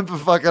it's time for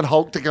fucking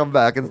Hulk to come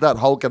back and start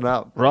hulking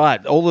up.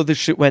 Right. All of this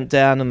shit went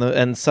down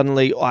and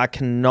suddenly I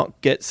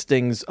cannot get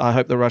Sting's "I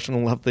hope the Russian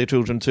will love their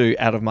children too"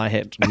 out of my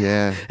head.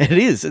 Yeah. It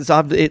is.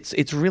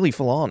 It's really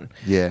full on.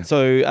 Yeah.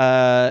 So,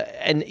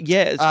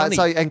 it's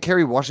funny. And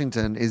Kerry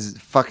Washington is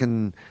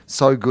fucking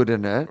so good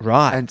in it.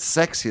 Right. And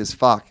sexy as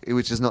fuck,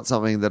 which is not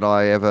something that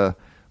I ever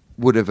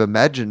would have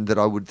imagined that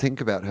I would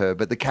think about her,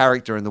 but the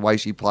character and the way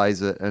she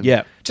plays it, and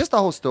just the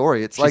whole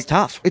story. She's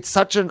tough. It's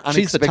such an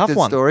unexpected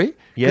story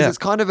because it's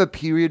kind of a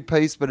period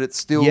piece, but it's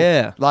still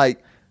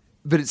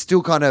but it's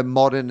still kind of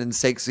modern and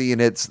sexy,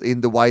 and it's in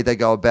the way they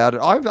go about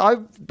it.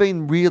 I've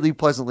been really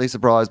pleasantly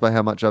surprised by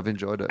how much I've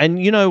enjoyed it. And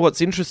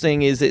what's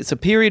interesting is it's a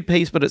period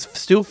piece, but it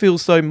still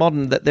feels so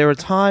modern that there are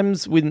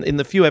times in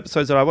the few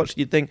episodes that I watched,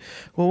 you'd think,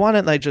 well, why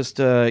don't they just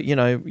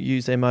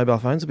use their mobile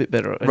phones a bit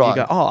better? And you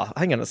go, oh,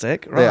 hang on a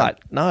sec, right? Yeah.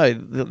 No,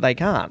 they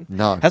can't.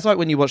 No, that's like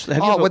when you watch. They're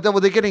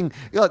getting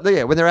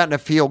when they're out in a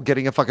field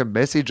getting a fucking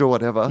message or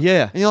whatever.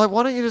 Yeah, and you're like,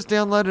 why don't you just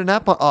download an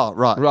app? Oh,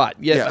 right,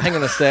 yeah. Hang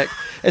on a sec.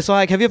 It's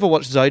like, have you ever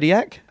watched Zodiac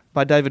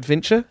by David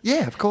Fincher?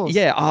 Yeah, of course.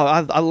 Yeah,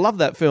 I love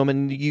that film,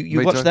 and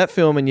you watch that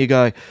film and you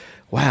go,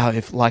 wow,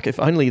 if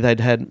only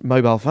they'd had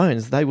mobile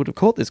phones, they would have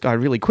caught this guy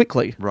really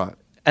quickly. Right.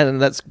 And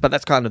that's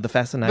kind of the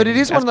fascinating. But it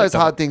is one of those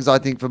hard things, I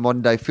think, for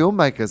modern day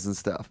filmmakers and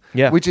stuff.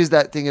 Yeah. Which is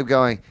that thing of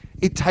going,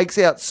 it takes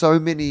out so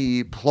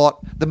many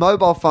the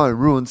mobile phone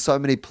ruins so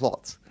many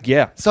plots.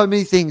 Yeah. So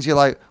many things you're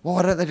like, well,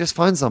 why don't they just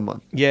phone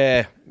someone?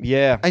 Yeah.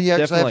 And you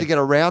actually have to get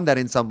around that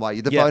in some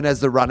way. The phone has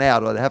to run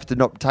out, or they have to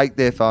not take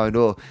their phone,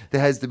 or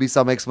there has to be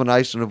some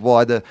explanation of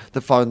why the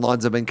phone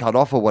lines have been cut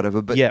off or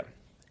whatever. But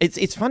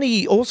It's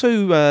funny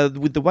also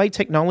with the way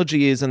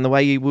technology is and the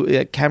way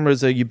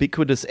cameras are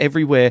ubiquitous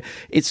everywhere.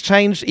 It's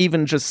changed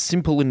even just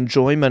simple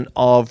enjoyment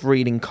of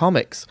reading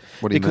comics.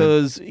 What do you mean?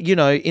 Because,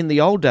 in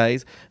the old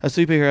days, a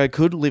superhero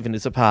could live in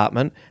his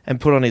apartment and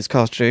put on his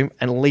costume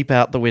and leap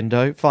out the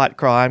window, fight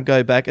crime,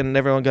 go back, and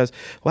everyone goes,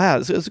 wow,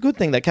 it's a good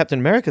thing that Captain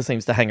America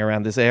seems to hang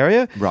around this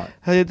area. Right.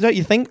 Don't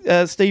you think,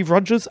 Steve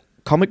Rogers,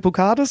 comic book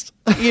artist?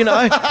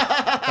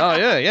 Oh,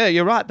 yeah,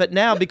 you're right. But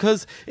now,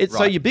 because it's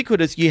so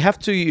ubiquitous,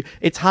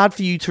 it's hard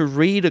for you to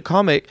read a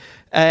comic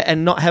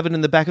and not have it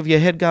in the back of your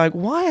head going,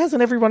 why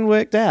hasn't everyone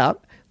worked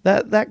out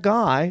that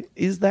guy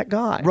is that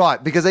guy?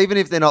 Right, because even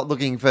if they're not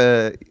looking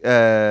for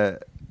the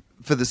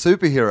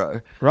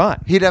superhero, right,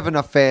 he'd have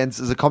enough fans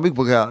as a comic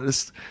book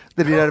artist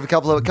that he'd have a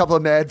couple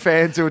of mad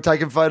fans who were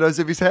taking photos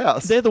of his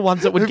house. They're the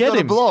ones that would get him.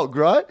 A blog,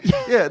 right?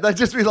 Yeah, they'd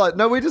just be like,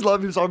 no, we just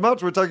love him so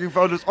much, we're taking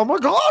photos. Oh my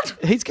God!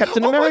 He's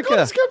Captain America. Oh my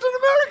God, he's Captain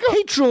America.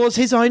 He draws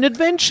his own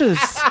adventures.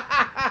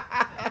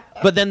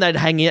 But then they'd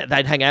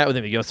hang out with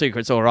him. Your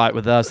secret's all right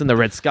with us. And the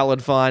Red Skull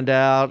would find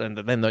out, and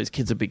then those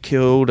kids would be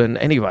killed. And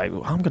anyway,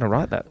 I'm going to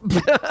write that.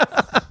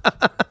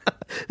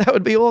 That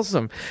would be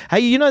awesome.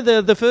 Hey,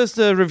 the first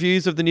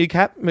reviews of the new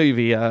Cap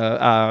movie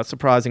are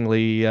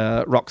surprisingly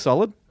rock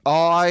solid.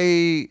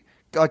 Okay,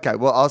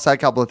 well, I'll say a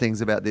couple of things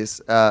about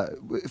this.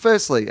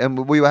 Firstly,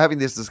 and we were having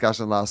this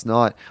discussion last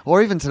night,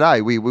 or even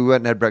today. We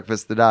went and had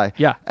breakfast today.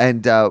 Yeah.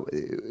 And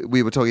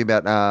we were talking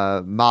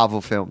about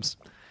Marvel films.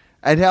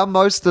 And how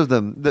most of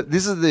them,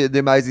 this is the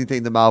amazing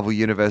thing the Marvel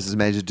Universe has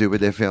managed to do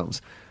with their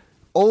films.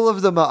 All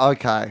of them are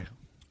okay.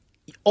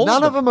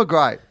 None of them are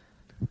great.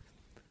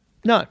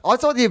 No. I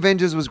thought The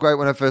Avengers was great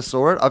when I first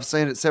saw it. I've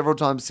seen it several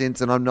times since,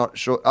 and I'm not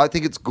sure. I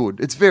think it's good.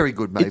 It's very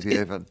good, maybe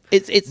even.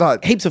 It's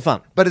heaps of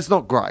fun. But it's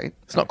not great.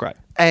 It's not great.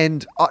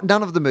 And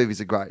none of the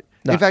movies are great.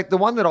 No. In fact, the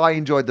one that I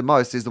enjoyed the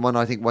most is the one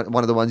I think one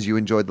of the ones you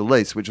enjoyed the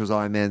least, which was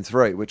Iron Man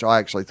 3, which I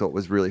actually thought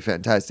was really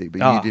fantastic. But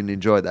you didn't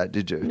enjoy that,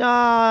 did you?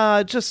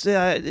 No, just,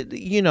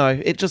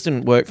 it just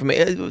didn't work for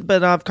me.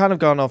 But I've kind of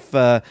gone off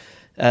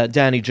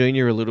Downey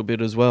Jr. a little bit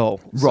as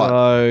well. Right.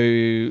 So,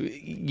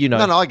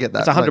 No, I get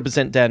that. It's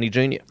 100% Downey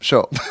Jr.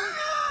 Sure.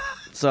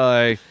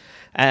 So,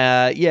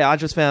 I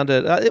just found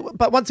it.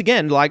 But once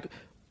again,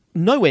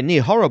 nowhere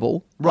near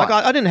horrible. Right.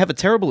 I didn't have a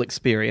terrible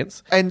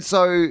experience. And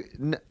so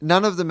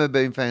none of them have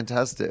been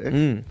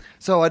fantastic.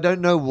 So I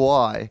don't know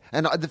why.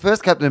 And the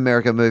first Captain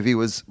America movie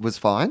was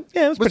fine.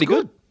 Yeah, it was pretty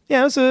good.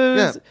 Yeah, it was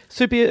a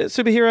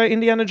superhero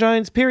Indiana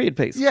Jones period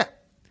piece. Yeah.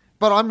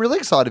 But I'm really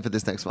excited for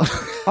this next one.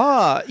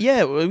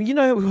 Yeah. Well, you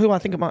know who I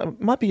think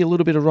it might be a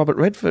little bit of Robert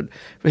Redford.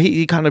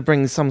 He kind of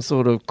brings some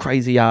sort of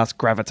crazy ass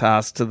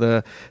gravitas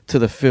to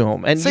the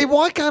film. And see,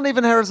 why can't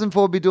even Harrison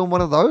Ford be doing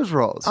one of those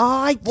roles?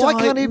 Why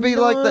can't he be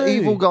like the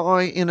evil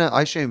guy in a?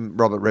 I assume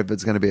Robert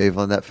Redford's going to be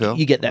evil in that film.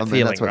 You get that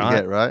feeling, that's what right? You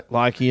get, right?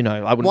 I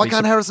wouldn't. Why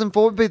can't Harrison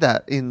Ford be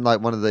that in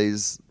one of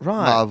these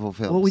Marvel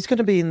films? Well, he's going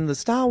to be in the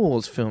Star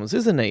Wars films,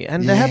 isn't he?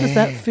 And how does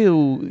that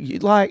feel?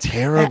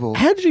 Terrible.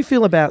 How did you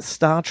feel about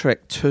Star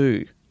Trek 2?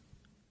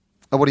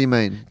 Oh, what do you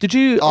mean? Did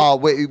you? Oh,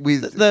 with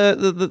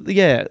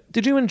yeah.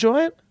 Did you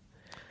enjoy it?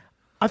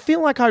 I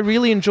feel like I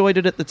really enjoyed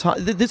it at the time.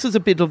 This is a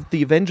bit of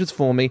the Avengers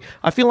for me.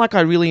 I feel like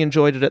I really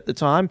enjoyed it at the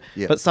time,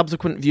 but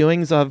subsequent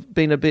viewings I've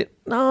been a bit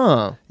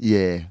Yeah,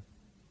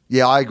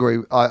 I agree.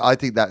 I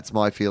think that's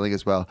my feeling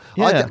as well.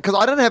 Yeah. Because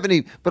I don't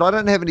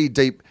have any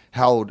deep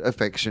held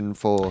affection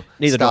for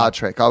Star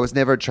Trek. I was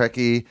never a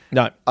Trekkie.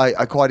 No.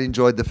 I quite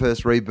enjoyed the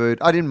first reboot.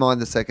 I didn't mind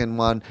the second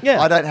one.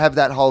 Yeah. I don't have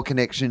that whole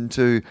connection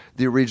to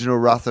the original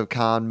Wrath of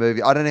Khan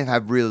movie. I don't even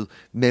have real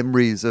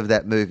memories of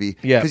that movie.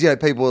 Yeah. Because,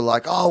 people were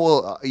like, oh,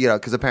 well,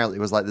 because apparently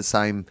it was like the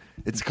same,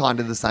 it's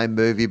kind of the same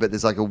movie, but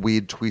there's like a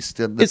weird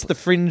twist. It's the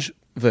fringe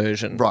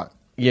version. Right.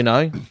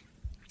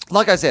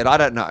 Like I said, I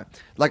don't know.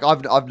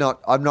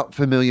 I'm not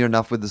familiar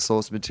enough with the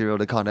source material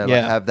to kind of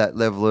have that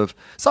level of.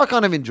 So I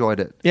kind of enjoyed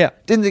it. Yeah.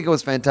 Didn't think it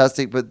was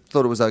fantastic, but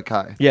thought it was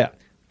okay. Yeah.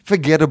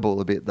 Forgettable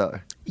a bit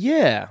though.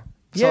 Yeah.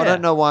 So I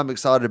don't know why I'm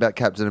excited about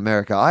Captain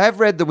America. I have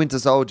read The Winter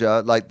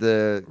Soldier,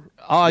 the.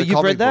 Oh,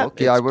 you've read that? Book.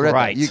 Yeah, I read great.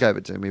 that. You gave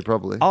it to me,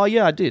 probably. Oh,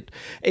 yeah, I did.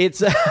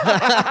 It's yeah.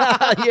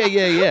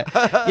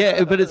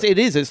 But it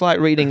is. It's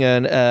like reading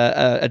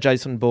a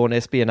Jason Bourne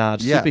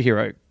espionage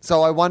superhero.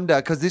 So I wonder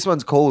because this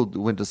one's called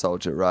Winter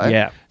Soldier, right?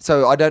 Yeah.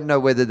 So I don't know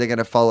whether they're going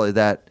to follow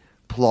that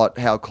plot,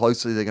 how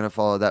closely they're going to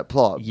follow that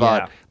plot.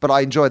 Yeah. But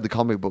I enjoyed the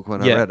comic book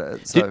when I read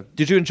it. So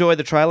did you enjoy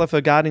the trailer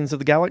for Guardians of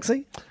the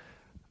Galaxy?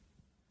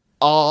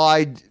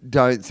 I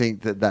don't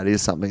think that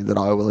is something that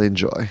I will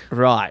enjoy.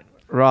 Right.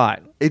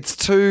 It's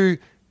too...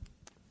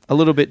 A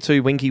little bit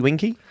too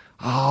winky.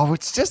 Oh,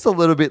 it's just a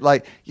little bit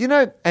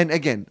and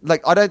again,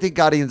 I don't think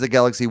Guardians of the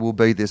Galaxy will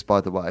be this, by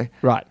the way.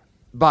 Right.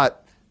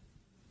 But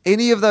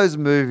any of those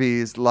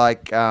movies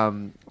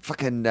Men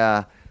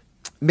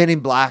in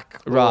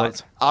Black or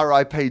right.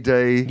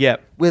 R.I.P.D.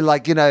 Yep. Where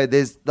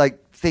there's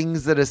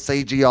things that are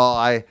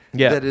CGI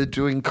that are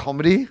doing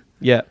comedy.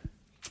 Yeah.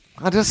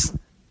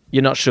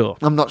 You're not sure?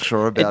 I'm not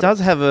sure about it. It does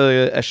have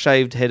a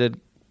shaved-headed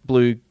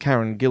blue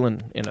Karen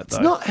Gillan in it, though. It's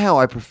not how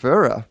I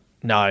prefer her.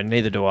 No,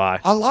 neither do I.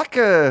 I like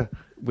her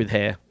with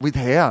hair. With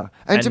hair.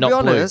 And to be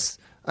not blue. honest,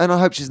 and I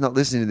hope she's not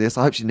listening to this.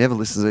 I hope she never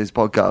listens to these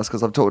podcasts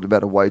because I've talked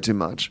about her way too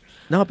much.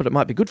 No, but it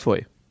might be good for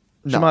you.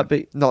 She No, might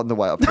be. not in the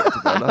way I've talked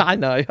about her. I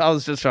know. I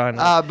was just trying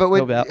to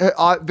help out.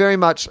 I very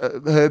much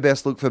her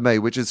best look for me,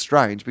 which is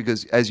strange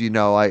because, as you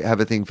know, I have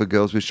a thing for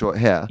girls with short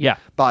hair. Yeah.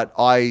 But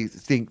I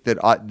think that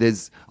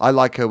I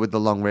like her with the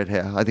long red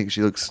hair. I think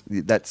she looks.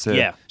 That's her.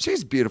 Yeah.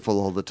 She's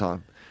beautiful all the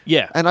time.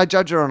 Yeah. And I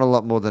judge her on a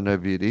lot more than her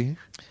beauty.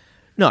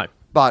 No.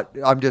 But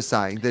I'm just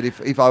saying that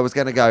if I was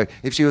going to go,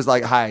 if she was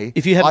like, hey,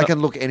 If you had I no- can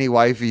look any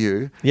way for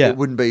you, Yeah. it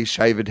wouldn't be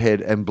shaved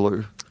head and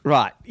blue.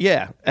 Right.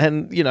 Yeah.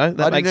 And, that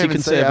I makes didn't you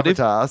even see conservative.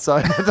 Avatar, so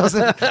it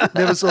doesn't.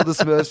 Never saw the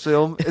Smurfs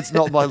film. It's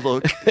not my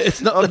look.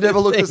 It's not I've the never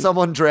looked thing. at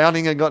someone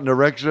drowning and got an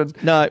erection.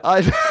 No.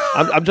 I,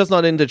 I'm just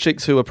not into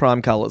chicks who are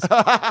prime colours.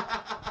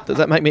 Does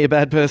that make me a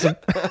bad person?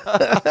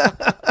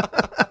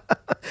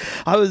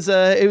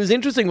 It was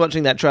interesting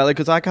watching that trailer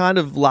because I kind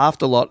of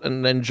laughed a lot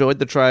and enjoyed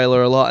the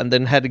trailer a lot and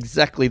then had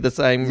exactly the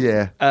same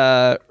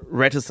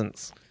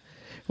reticence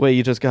where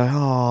you just go,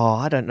 oh,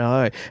 I don't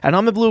know. And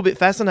I'm a little bit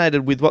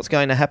fascinated with what's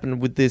going to happen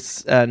with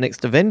this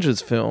next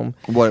Avengers film.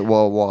 why?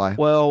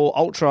 Well,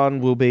 Ultron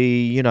will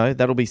be,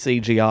 that'll be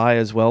CGI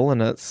as well.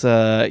 And it's,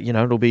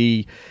 it'll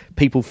be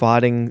people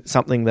fighting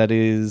something that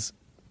is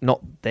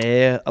not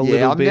there a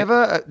little I'm bit.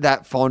 never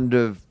that fond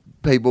of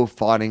people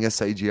fighting a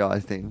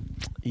CGI thing.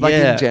 Like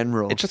in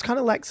general. It just kind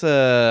of lacks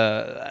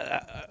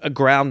a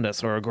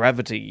groundness or a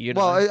gravity,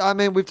 Well, I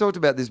mean, we've talked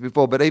about this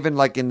before, but even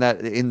like in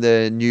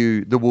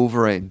the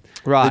Wolverine,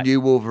 Right. the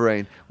new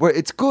Wolverine, where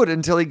it's good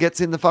until he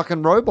gets in the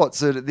fucking robot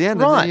suit at the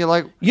end, and Right. then you're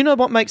like, you know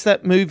what makes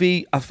that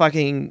movie a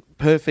fucking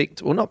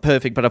perfect, well, not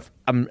perfect, but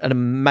an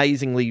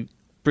amazingly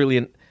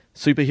brilliant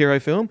superhero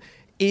film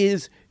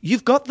is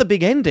you've got the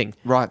big ending.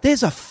 Right.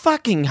 There's a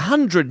fucking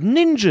 100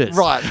 ninjas.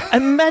 Right.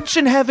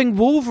 Imagine having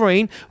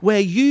Wolverine where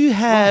you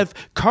have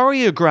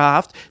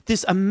choreographed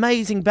this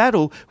amazing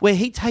battle where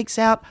he takes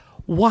out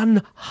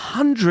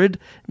 100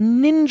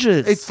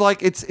 ninjas.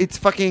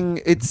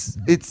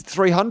 it's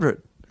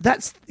 300.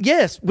 That's,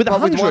 yes, with But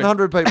 100. with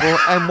 100 people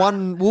and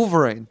one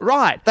Wolverine.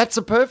 Right. That's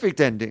a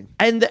perfect ending.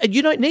 And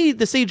you don't need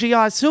the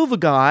CGI silver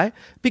guy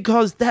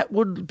because that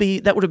would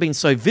have been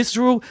so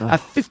visceral. A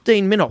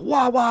 15-minute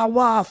wah wah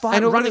wah fight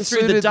And it would running have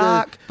through the suited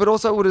dark. but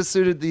also it would have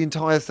suited the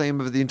entire theme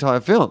of the entire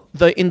film.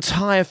 The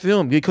entire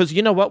film, because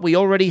you know what, we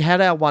already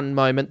had our one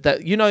moment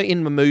that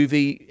in the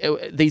movie,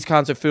 these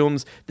kinds of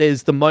films,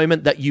 there's the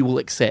moment that you will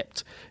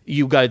accept.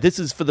 You go, this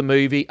is for the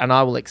movie, and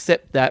I will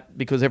accept that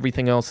because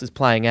everything else is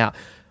playing out.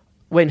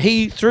 When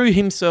he threw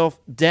himself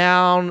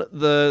down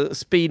the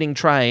speeding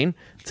train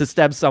to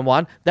stab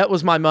someone, that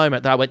was my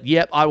moment that I went,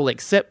 yep, I will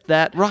accept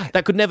that. Right.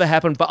 That could never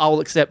happen, but I will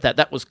accept that.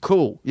 That was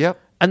cool. Yep.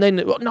 And then,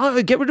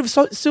 no, get rid of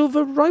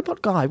Silver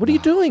Robot Guy. What are you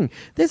doing?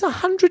 There's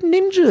 100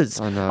 ninjas.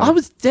 I know. I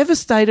was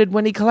devastated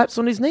when he collapsed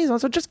on his knees. I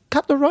was like, just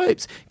cut the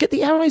ropes. Get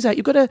the arrows out.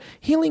 You've got a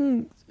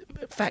healing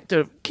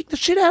factor. Kick the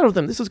shit out of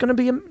them. This is going to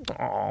be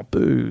oh,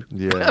 boo.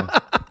 Yeah.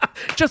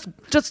 Just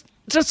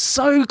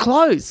so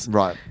close.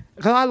 Right.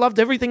 I loved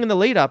everything in the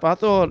lead up. I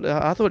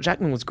thought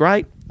Jackman was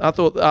great. I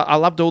thought I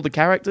loved all the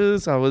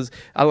characters. The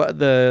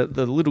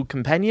little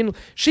companion.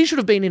 She should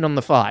have been in on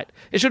the fight.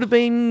 It should have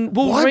been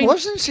Wolverine. Why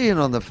wasn't she in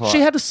on the fight?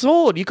 She had a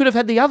sword. You could have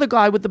had the other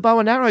guy with the bow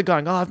and arrow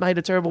going, oh, I've made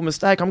a terrible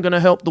mistake. I'm going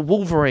to help the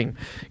Wolverine.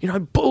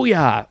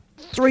 Booyah.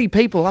 3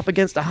 people up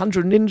against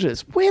 100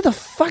 ninjas. Where the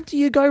fuck do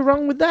you go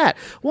wrong with that?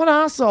 What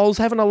arsehole's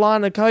having a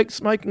line of coke,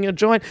 smoking a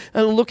joint,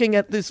 and looking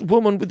at this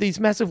woman with these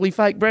massively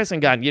fake breasts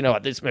and going, you know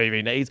what this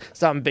movie needs?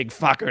 Some big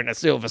fucker in a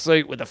silver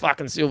suit with a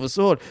fucking silver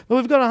sword. But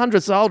we've got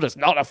 100 soldiers.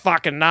 Not a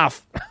fucking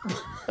enough.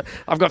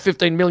 I've got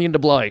 15 million to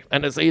blow,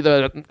 and it's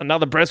either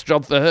another breast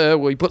job for her or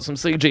we put some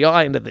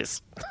CGI into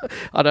this.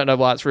 I don't know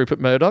why it's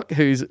Rupert Murdoch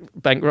who's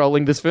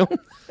bankrolling this film.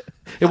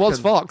 It was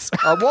Fox.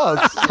 I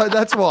was. So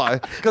that's why.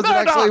 Because it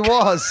actually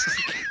was.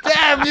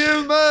 Damn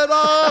you,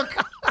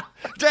 Murdoch!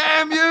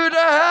 Damn you to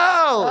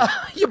hell!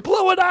 You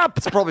blew it up.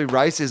 It's probably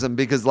racism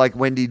because like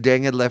Wendy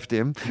Deng had left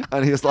him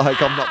and he was like,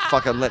 I'm not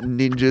fucking letting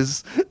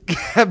ninjas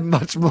have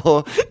much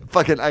more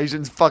fucking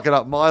Asians fucking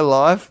up my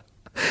life.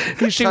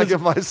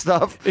 Taking my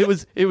stuff. It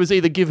was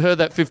either give her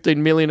that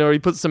 15 million or he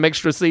put some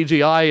extra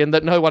CGI in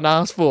that no one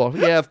asked for.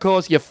 Yeah, of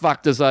course you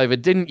fucked us over,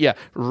 didn't you,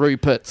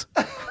 Rupert?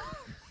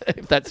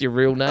 If that's your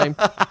real name.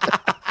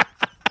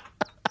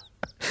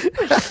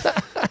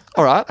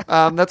 All right,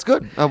 that's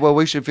good. Well,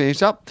 we should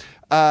finish up.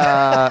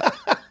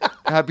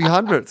 Happy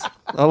hundreds.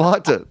 I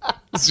liked it.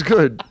 It's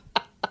good.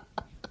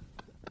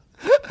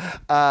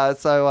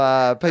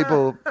 So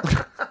people.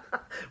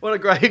 What a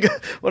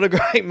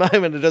great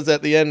moment it is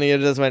at the end. You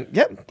just went,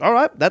 yep, all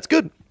right, that's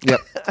good. Yep.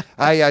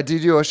 Hey, did you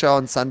do a show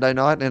on Sunday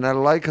night in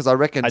Adelaide? Because I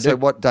reckon. So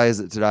what day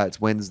is it today?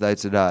 It's Wednesday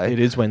today. It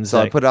is Wednesday.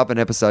 So I put up an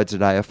episode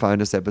today, a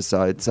bonus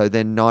episode. So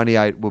then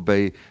 98 will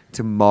be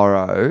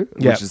tomorrow,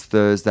 which is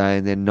Thursday,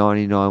 and then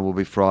 99 will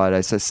be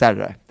Friday. So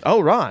Saturday.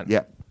 Oh, right.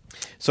 Yeah.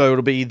 So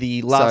it'll be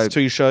the last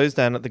 2 shows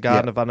down at the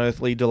Garden of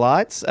Unearthly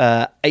Delights,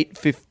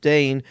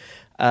 8:15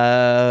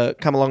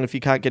 come along if you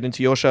can't get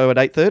into your show at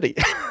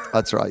 8:30.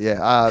 That's right,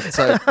 yeah.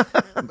 So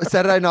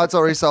Saturday night's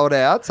already sold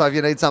out. So if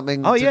you need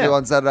something to do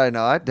on Saturday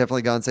night,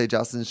 definitely go and see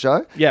Justin's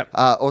show. Yeah.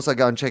 Also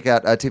go and check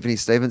out Tiffany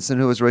Stevenson,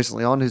 who was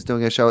recently on, who's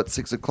doing a show at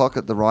 6 o'clock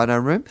at the Rhino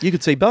Room. You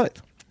could see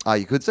both.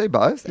 You could see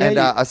both. Yeah, and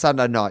a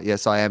Sunday night,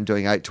 yes, I am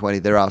doing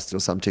 8:20. There are still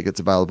some tickets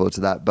available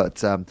to that,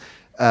 but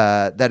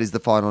that is the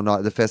final night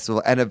of the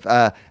festival.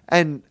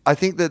 And I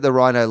think that the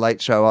Rhino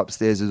Late Show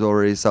upstairs is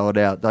already sold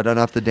out. I don't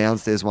know if the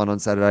downstairs one on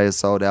Saturday is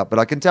sold out, but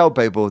I can tell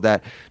people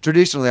that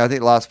traditionally, I think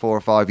the last 4 or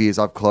 5 years,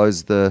 I've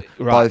closed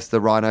both the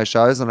Rhino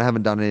shows, and I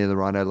haven't done any of the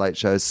Rhino Late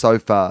shows so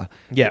far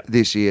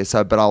this year.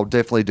 But I'll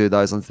definitely do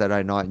those on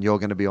Saturday night, and you're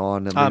going to be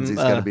on, and Lindsay's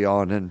going to be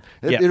on, and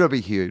it'll be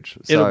huge.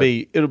 So,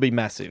 it'll be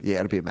massive. Yeah,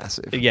 it'll be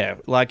massive. Yeah,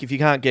 like if you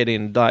can't get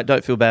in,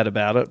 don't feel bad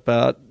about it,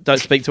 but don't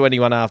speak to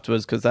anyone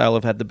afterwards because they'll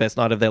have had the best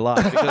night of their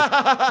life.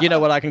 Because you know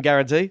what I can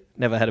guarantee?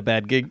 Never had a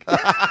bad gig.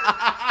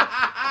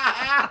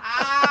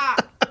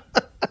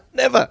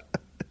 Never.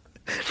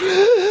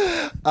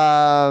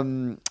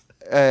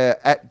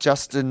 At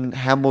Justin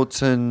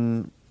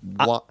Hamilton.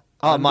 My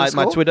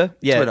Twitter?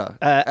 Yeah. Twitter.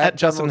 At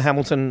Justin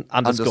Hamilton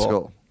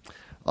 _.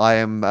 I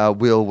am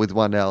Will with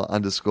 1L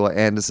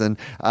 _Anderson.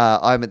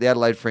 I'm at the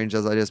Adelaide Fringe,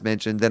 as I just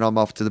mentioned. Then I'm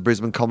off to the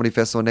Brisbane Comedy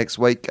Festival next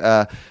week.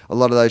 A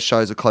lot of those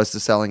shows are close to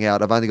selling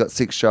out. I've only got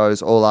 6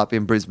 shows all up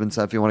in Brisbane.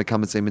 So if you want to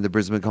come and see me in the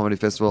Brisbane Comedy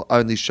Festival,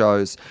 only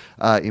shows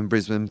in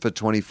Brisbane for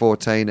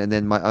 2014. And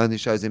then my only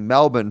shows in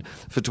Melbourne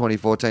for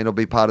 2014 will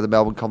be part of the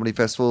Melbourne Comedy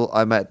Festival.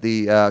 I'm at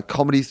the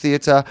Comedy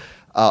Theatre.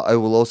 I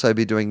will also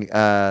be doing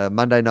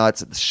Monday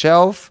nights at the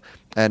Shelf,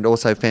 and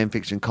also fan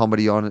fiction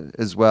comedy on it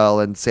as well,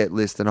 and set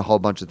list and a whole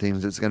bunch of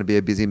things. It's going to be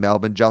a busy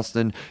Melbourne.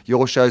 Justin,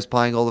 your show's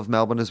playing all of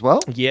Melbourne as well?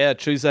 Yeah,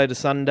 Tuesday to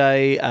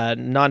Sunday,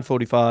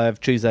 9:45,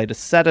 Tuesday to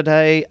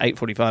Saturday,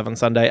 8:45 on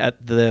Sunday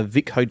at the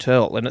Vic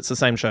Hotel, and it's the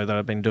same show that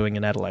I've been doing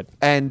in Adelaide.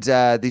 And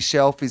the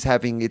Shelf is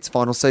having its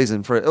final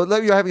season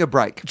you're having a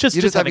break. You're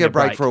just having a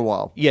break for a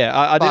while. Yeah,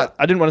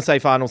 I didn't want to say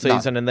final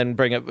season and then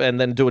bring it and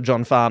then do a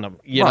John Farnham,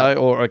 you know,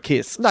 or a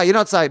Kiss. No, you're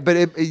not saying, but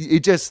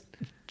it just...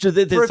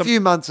 for a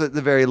few months at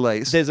the very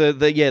least.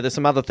 There's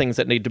some other things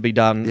that need to be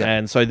done,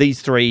 and so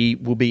these 3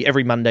 will be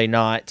every Monday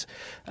night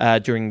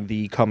during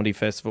the comedy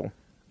festival.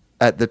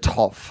 At the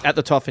TOF. At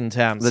the TOF in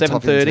town.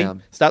 7:30.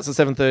 Starts at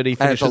 7:30,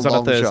 finishes on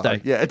a Thursday.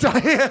 Show.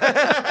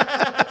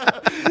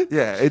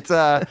 Yeah,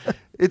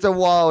 it's a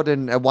wild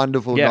and a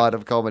wonderful night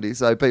of comedy.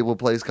 So people,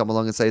 please come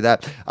along and see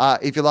that.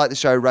 If you like the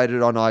show, rate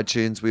it on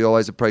iTunes. We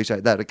always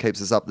appreciate that. It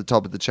keeps us up the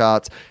top of the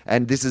charts.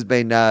 And this has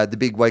been the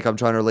big week I'm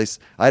trying to release.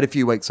 I had a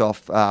few weeks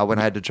off when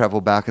I had to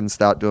travel back and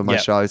start doing my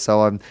show.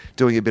 So I'm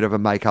doing a bit of a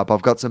makeup.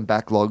 I've got some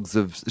backlogs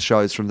of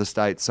shows from the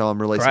States. So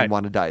I'm releasing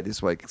one a day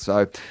this week.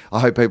 So I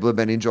hope people have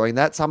been enjoying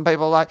that. Some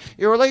people are like,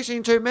 you're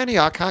releasing too many.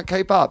 I can't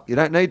keep up. You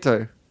don't need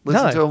to.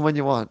 Listen to them when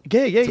you want.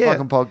 It's a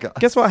fucking podcast.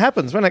 Guess what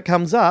happens? When it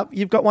comes up,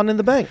 you've got one in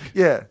the bank.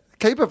 Yeah.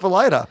 Keep it for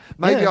later.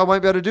 Maybe I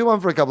won't be able to do one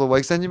for a couple of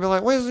weeks. Then you'll be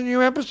like, where's the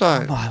new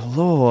episode? Oh, my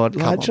Lord.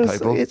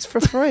 People. It's for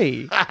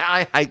free.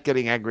 I hate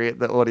getting angry at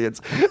the audience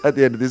at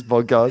the end of this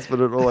podcast,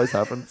 but it always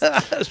happens.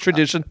 It's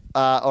tradition.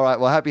 All right.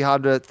 Well, happy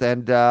 100th.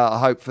 And I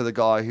hope for the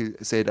guy who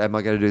said, am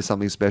I going to do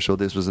something special?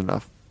 This was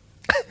enough.